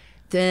Dolores.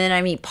 Then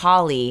I meet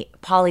Polly.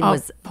 Polly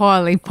was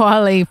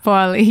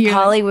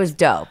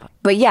dope.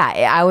 But yeah,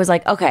 I was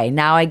like, okay,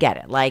 now I get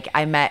it. Like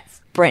I met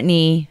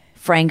Brittany,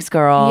 Frank's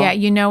girl. Yeah,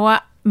 you know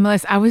what,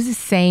 Melissa? I was the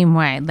same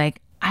way.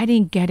 Like I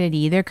didn't get it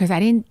either because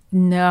I didn't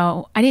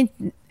know. I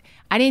didn't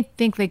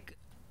think like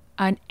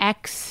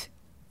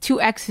two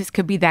exes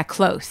could be that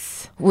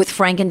close with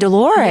Frank and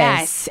Dolores.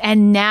 Yes,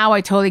 and now I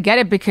totally get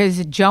it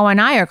because Joe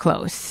and I are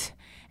close,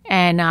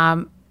 and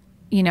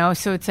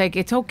so it's like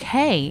it's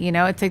okay.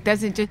 It's like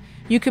doesn't just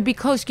you could be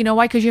close. You know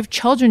why? Because you have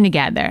children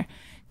together,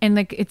 and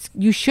like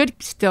you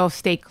should still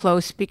stay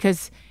close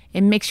because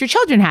it makes your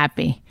children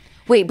happy.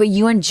 Wait, but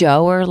you and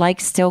Joe are like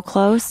still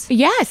close?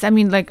 Yes, I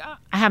mean like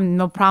I have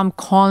no problem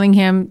calling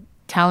him,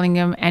 telling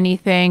him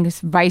anything,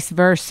 vice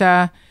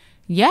versa.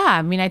 Yeah,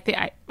 I mean I think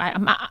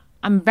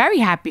I'm very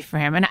happy for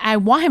him, and I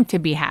want him to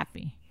be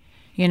happy.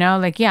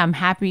 I'm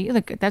happy.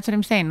 Look, that's what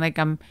I'm saying. Like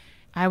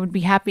I would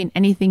be happy in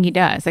anything he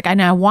does. Like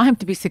I want him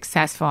to be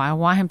successful. I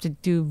want him to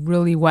do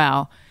really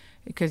well,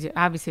 because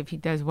obviously if he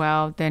does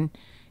well, then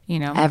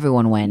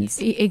everyone wins.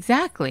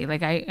 Exactly.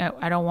 Like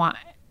I don't want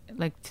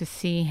like to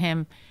see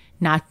him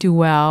not do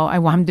well. I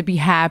want him to be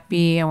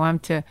happy. I want him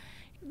to,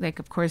 like,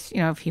 of course,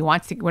 if he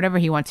wants to, whatever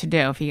he wants to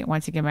do, if he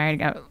wants to get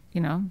married,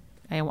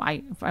 I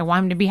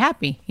want him to be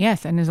happy.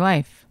 Yes, in his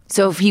life.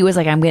 So if he was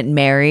like, I'm getting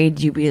married,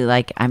 you'd be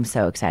like, I'm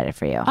so excited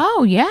for you.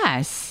 Oh,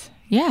 yes.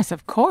 Yes,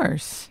 of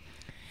course.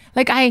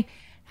 Like I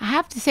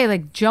have to say,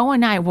 like Joe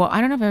and I, well,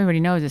 I don't know if everybody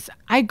knows this.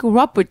 I grew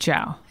up with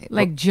Joe.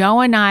 Like Joe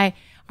and I,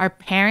 our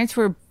parents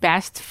were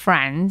best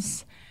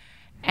friends.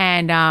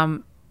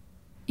 And,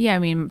 yeah, I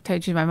mean, to tell you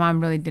the truth, my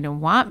mom really didn't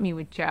want me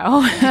with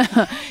Joe.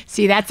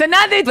 See, that's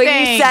another thing. But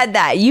you said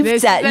that.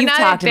 You've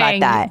talked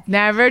about that.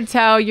 Never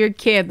tell your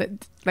kid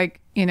that, like,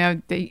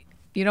 that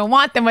you don't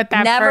want them with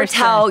that Never person.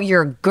 tell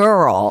your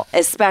girl,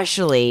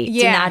 especially,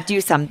 to not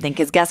do something,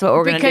 because guess what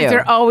we're going to do? Because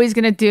they're always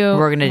going to do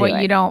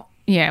what you don't,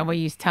 what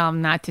you tell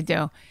them not to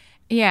do.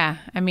 Yeah,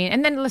 I mean,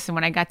 and then listen,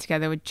 when I got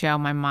together with Joe,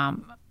 my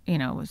mom,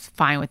 was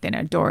fine with it and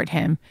adored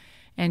him.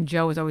 And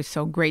Joe was always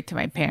so great to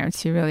my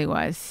parents. He really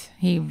was.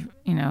 He,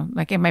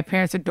 like, and my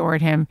parents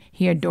adored him.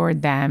 He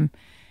adored them.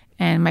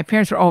 And my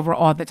parents were over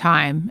all the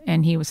time.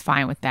 And he was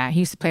fine with that.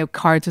 He used to play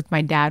cards with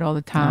my dad all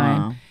the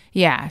time. Aww.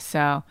 Yeah.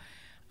 So.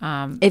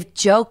 If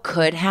Joe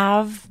could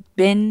have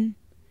been,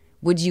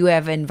 would you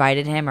have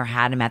invited him or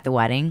had him at the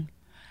wedding?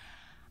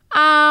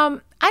 I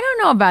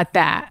don't know about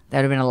that. That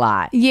would have been a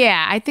lot.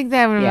 Yeah. I think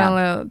that would have been a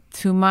little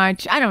too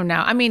much. I don't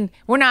know. I mean,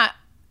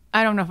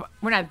 I don't know if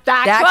we're not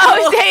that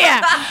close. Yeah.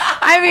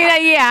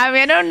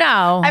 I don't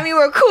know. I mean,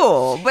 we're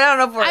cool, but I don't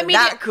know if we're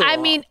that cool. I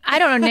mean, I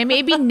don't know.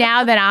 Maybe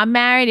now that I'm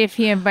married, if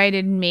he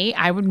invited me,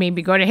 I would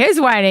maybe go to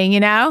his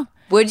wedding,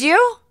 Would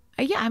you?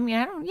 Yeah, I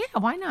mean,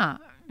 why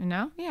not?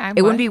 Yeah,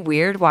 it wouldn't be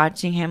weird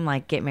watching him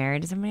like get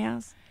married to somebody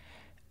else?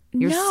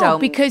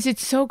 Because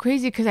it's so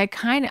crazy because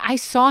I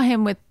saw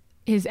him with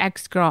his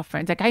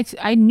ex-girlfriends. Like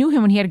I knew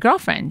him when he had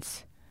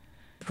girlfriends.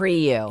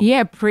 Pre you.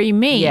 Yeah, pre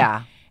me.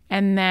 Yeah.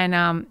 And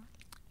then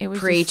it was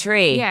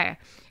pre-tree. Yeah.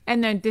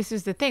 And then this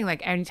is the thing,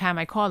 like anytime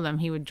I called him,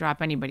 he would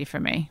drop anybody for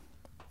me.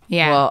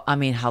 Yeah. Well, I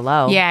mean,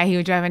 hello. Yeah, he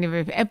would drop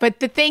anybody. But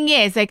the thing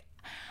is, like,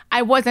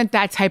 I wasn't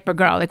that type of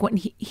girl. Like when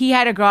he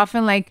had a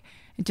girlfriend, like,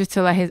 just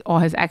to let all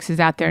his exes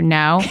out there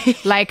know,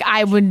 like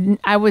I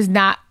was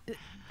not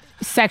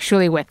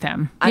sexually with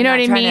him. You know what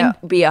I mean? I'm not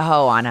trying to be a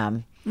hoe on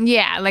him.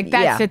 Yeah, like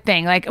that's the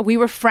thing. Like we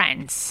were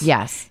friends.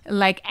 Yes.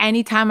 Like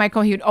anytime I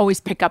called, he would always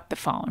pick up the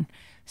phone.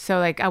 So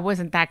like I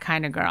wasn't that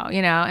kind of girl,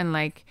 and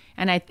like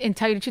And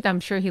tell you the truth, I'm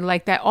sure he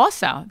liked that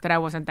also, that I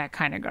wasn't that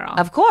kind of girl.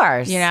 Of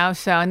course.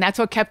 So, and that's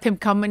what kept him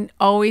coming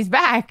always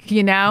back,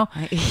 And,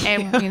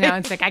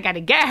 it's like, I got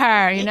to get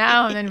her, and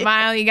then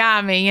finally he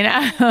got me,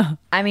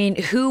 I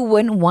mean, who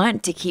wouldn't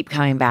want to keep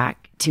coming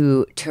back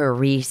to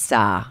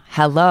Teresa?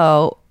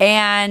 Hello.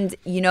 And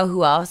you know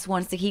who else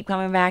wants to keep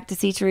coming back to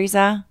see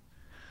Teresa?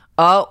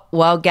 Oh,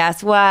 well,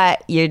 guess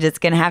what? You're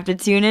just going to have to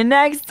tune in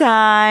next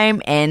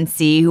time and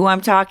see who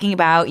I'm talking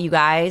about, you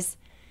guys.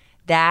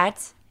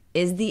 That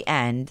is the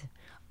end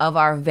of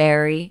our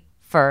very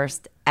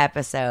first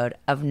episode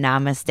of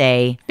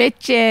Namaste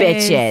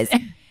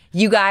Bitches.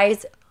 You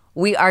guys,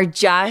 we are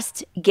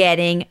just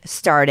getting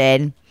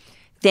started.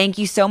 Thank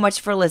you so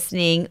much for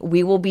listening.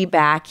 We will be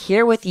back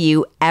here with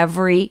you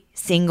every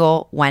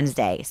single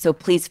Wednesday. So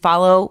please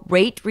follow,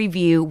 rate,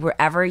 review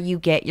wherever you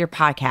get your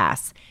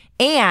podcasts.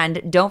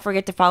 And don't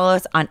forget to follow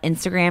us on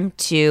Instagram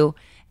too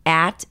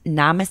at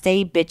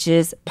Namaste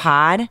Bitches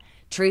Pod.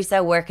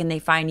 Teresa, where can they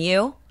find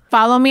you?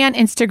 Follow me on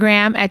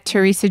Instagram at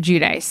Teresa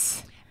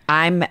Giudice.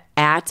 I'm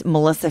at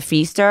Melissa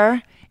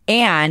Feaster.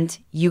 And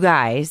you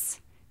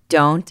guys,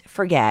 don't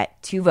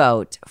forget to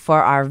vote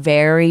for our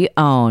very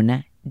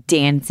own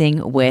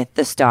Dancing with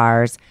the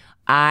Stars.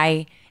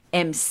 I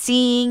am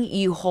seeing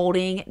you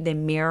holding the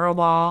mirror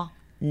ball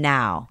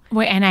now.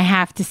 Wait, and I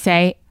have to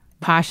say,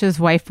 Pasha's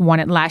wife won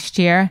it last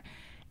year.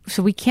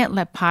 So we can't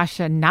let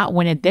Pasha not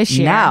win it this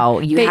year. No,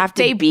 you have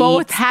to beat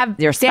both have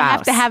their spouse. They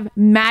have to have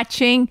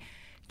matching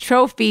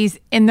trophies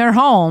in their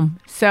home.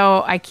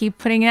 So I keep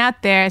putting it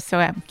out there. So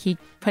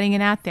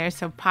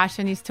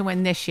Pasha needs to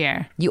win this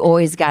year. You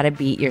always got to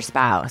beat your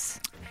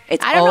spouse.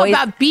 I don't know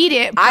about beat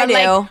it. But I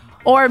do.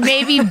 Or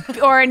maybe,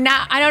 or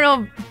not, I don't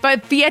know,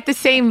 but be at the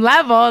same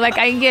level. Like,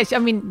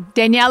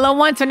 Daniela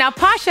won, so now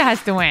Pasha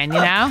has to win,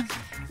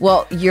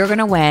 Well, you're going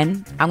to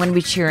win. I'm going to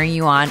be cheering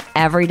you on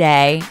every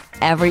day,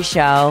 every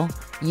show.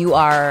 You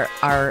are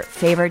our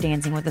favorite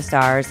Dancing with the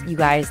Stars. You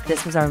guys,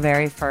 this was our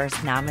very first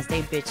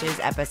Namaste Bitches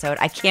episode.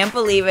 I can't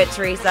believe it,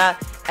 Teresa.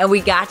 And we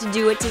got to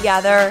do it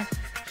together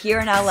here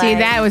in LA. See,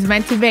 that was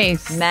meant to be.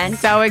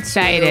 So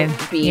excited.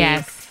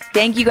 Yes.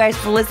 Thank you guys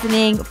for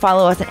listening.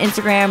 Follow us on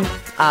Instagram,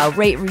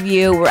 rate,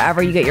 review,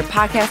 wherever you get your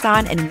podcast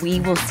on, and we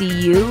will see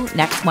you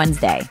next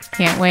Wednesday.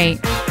 Can't wait.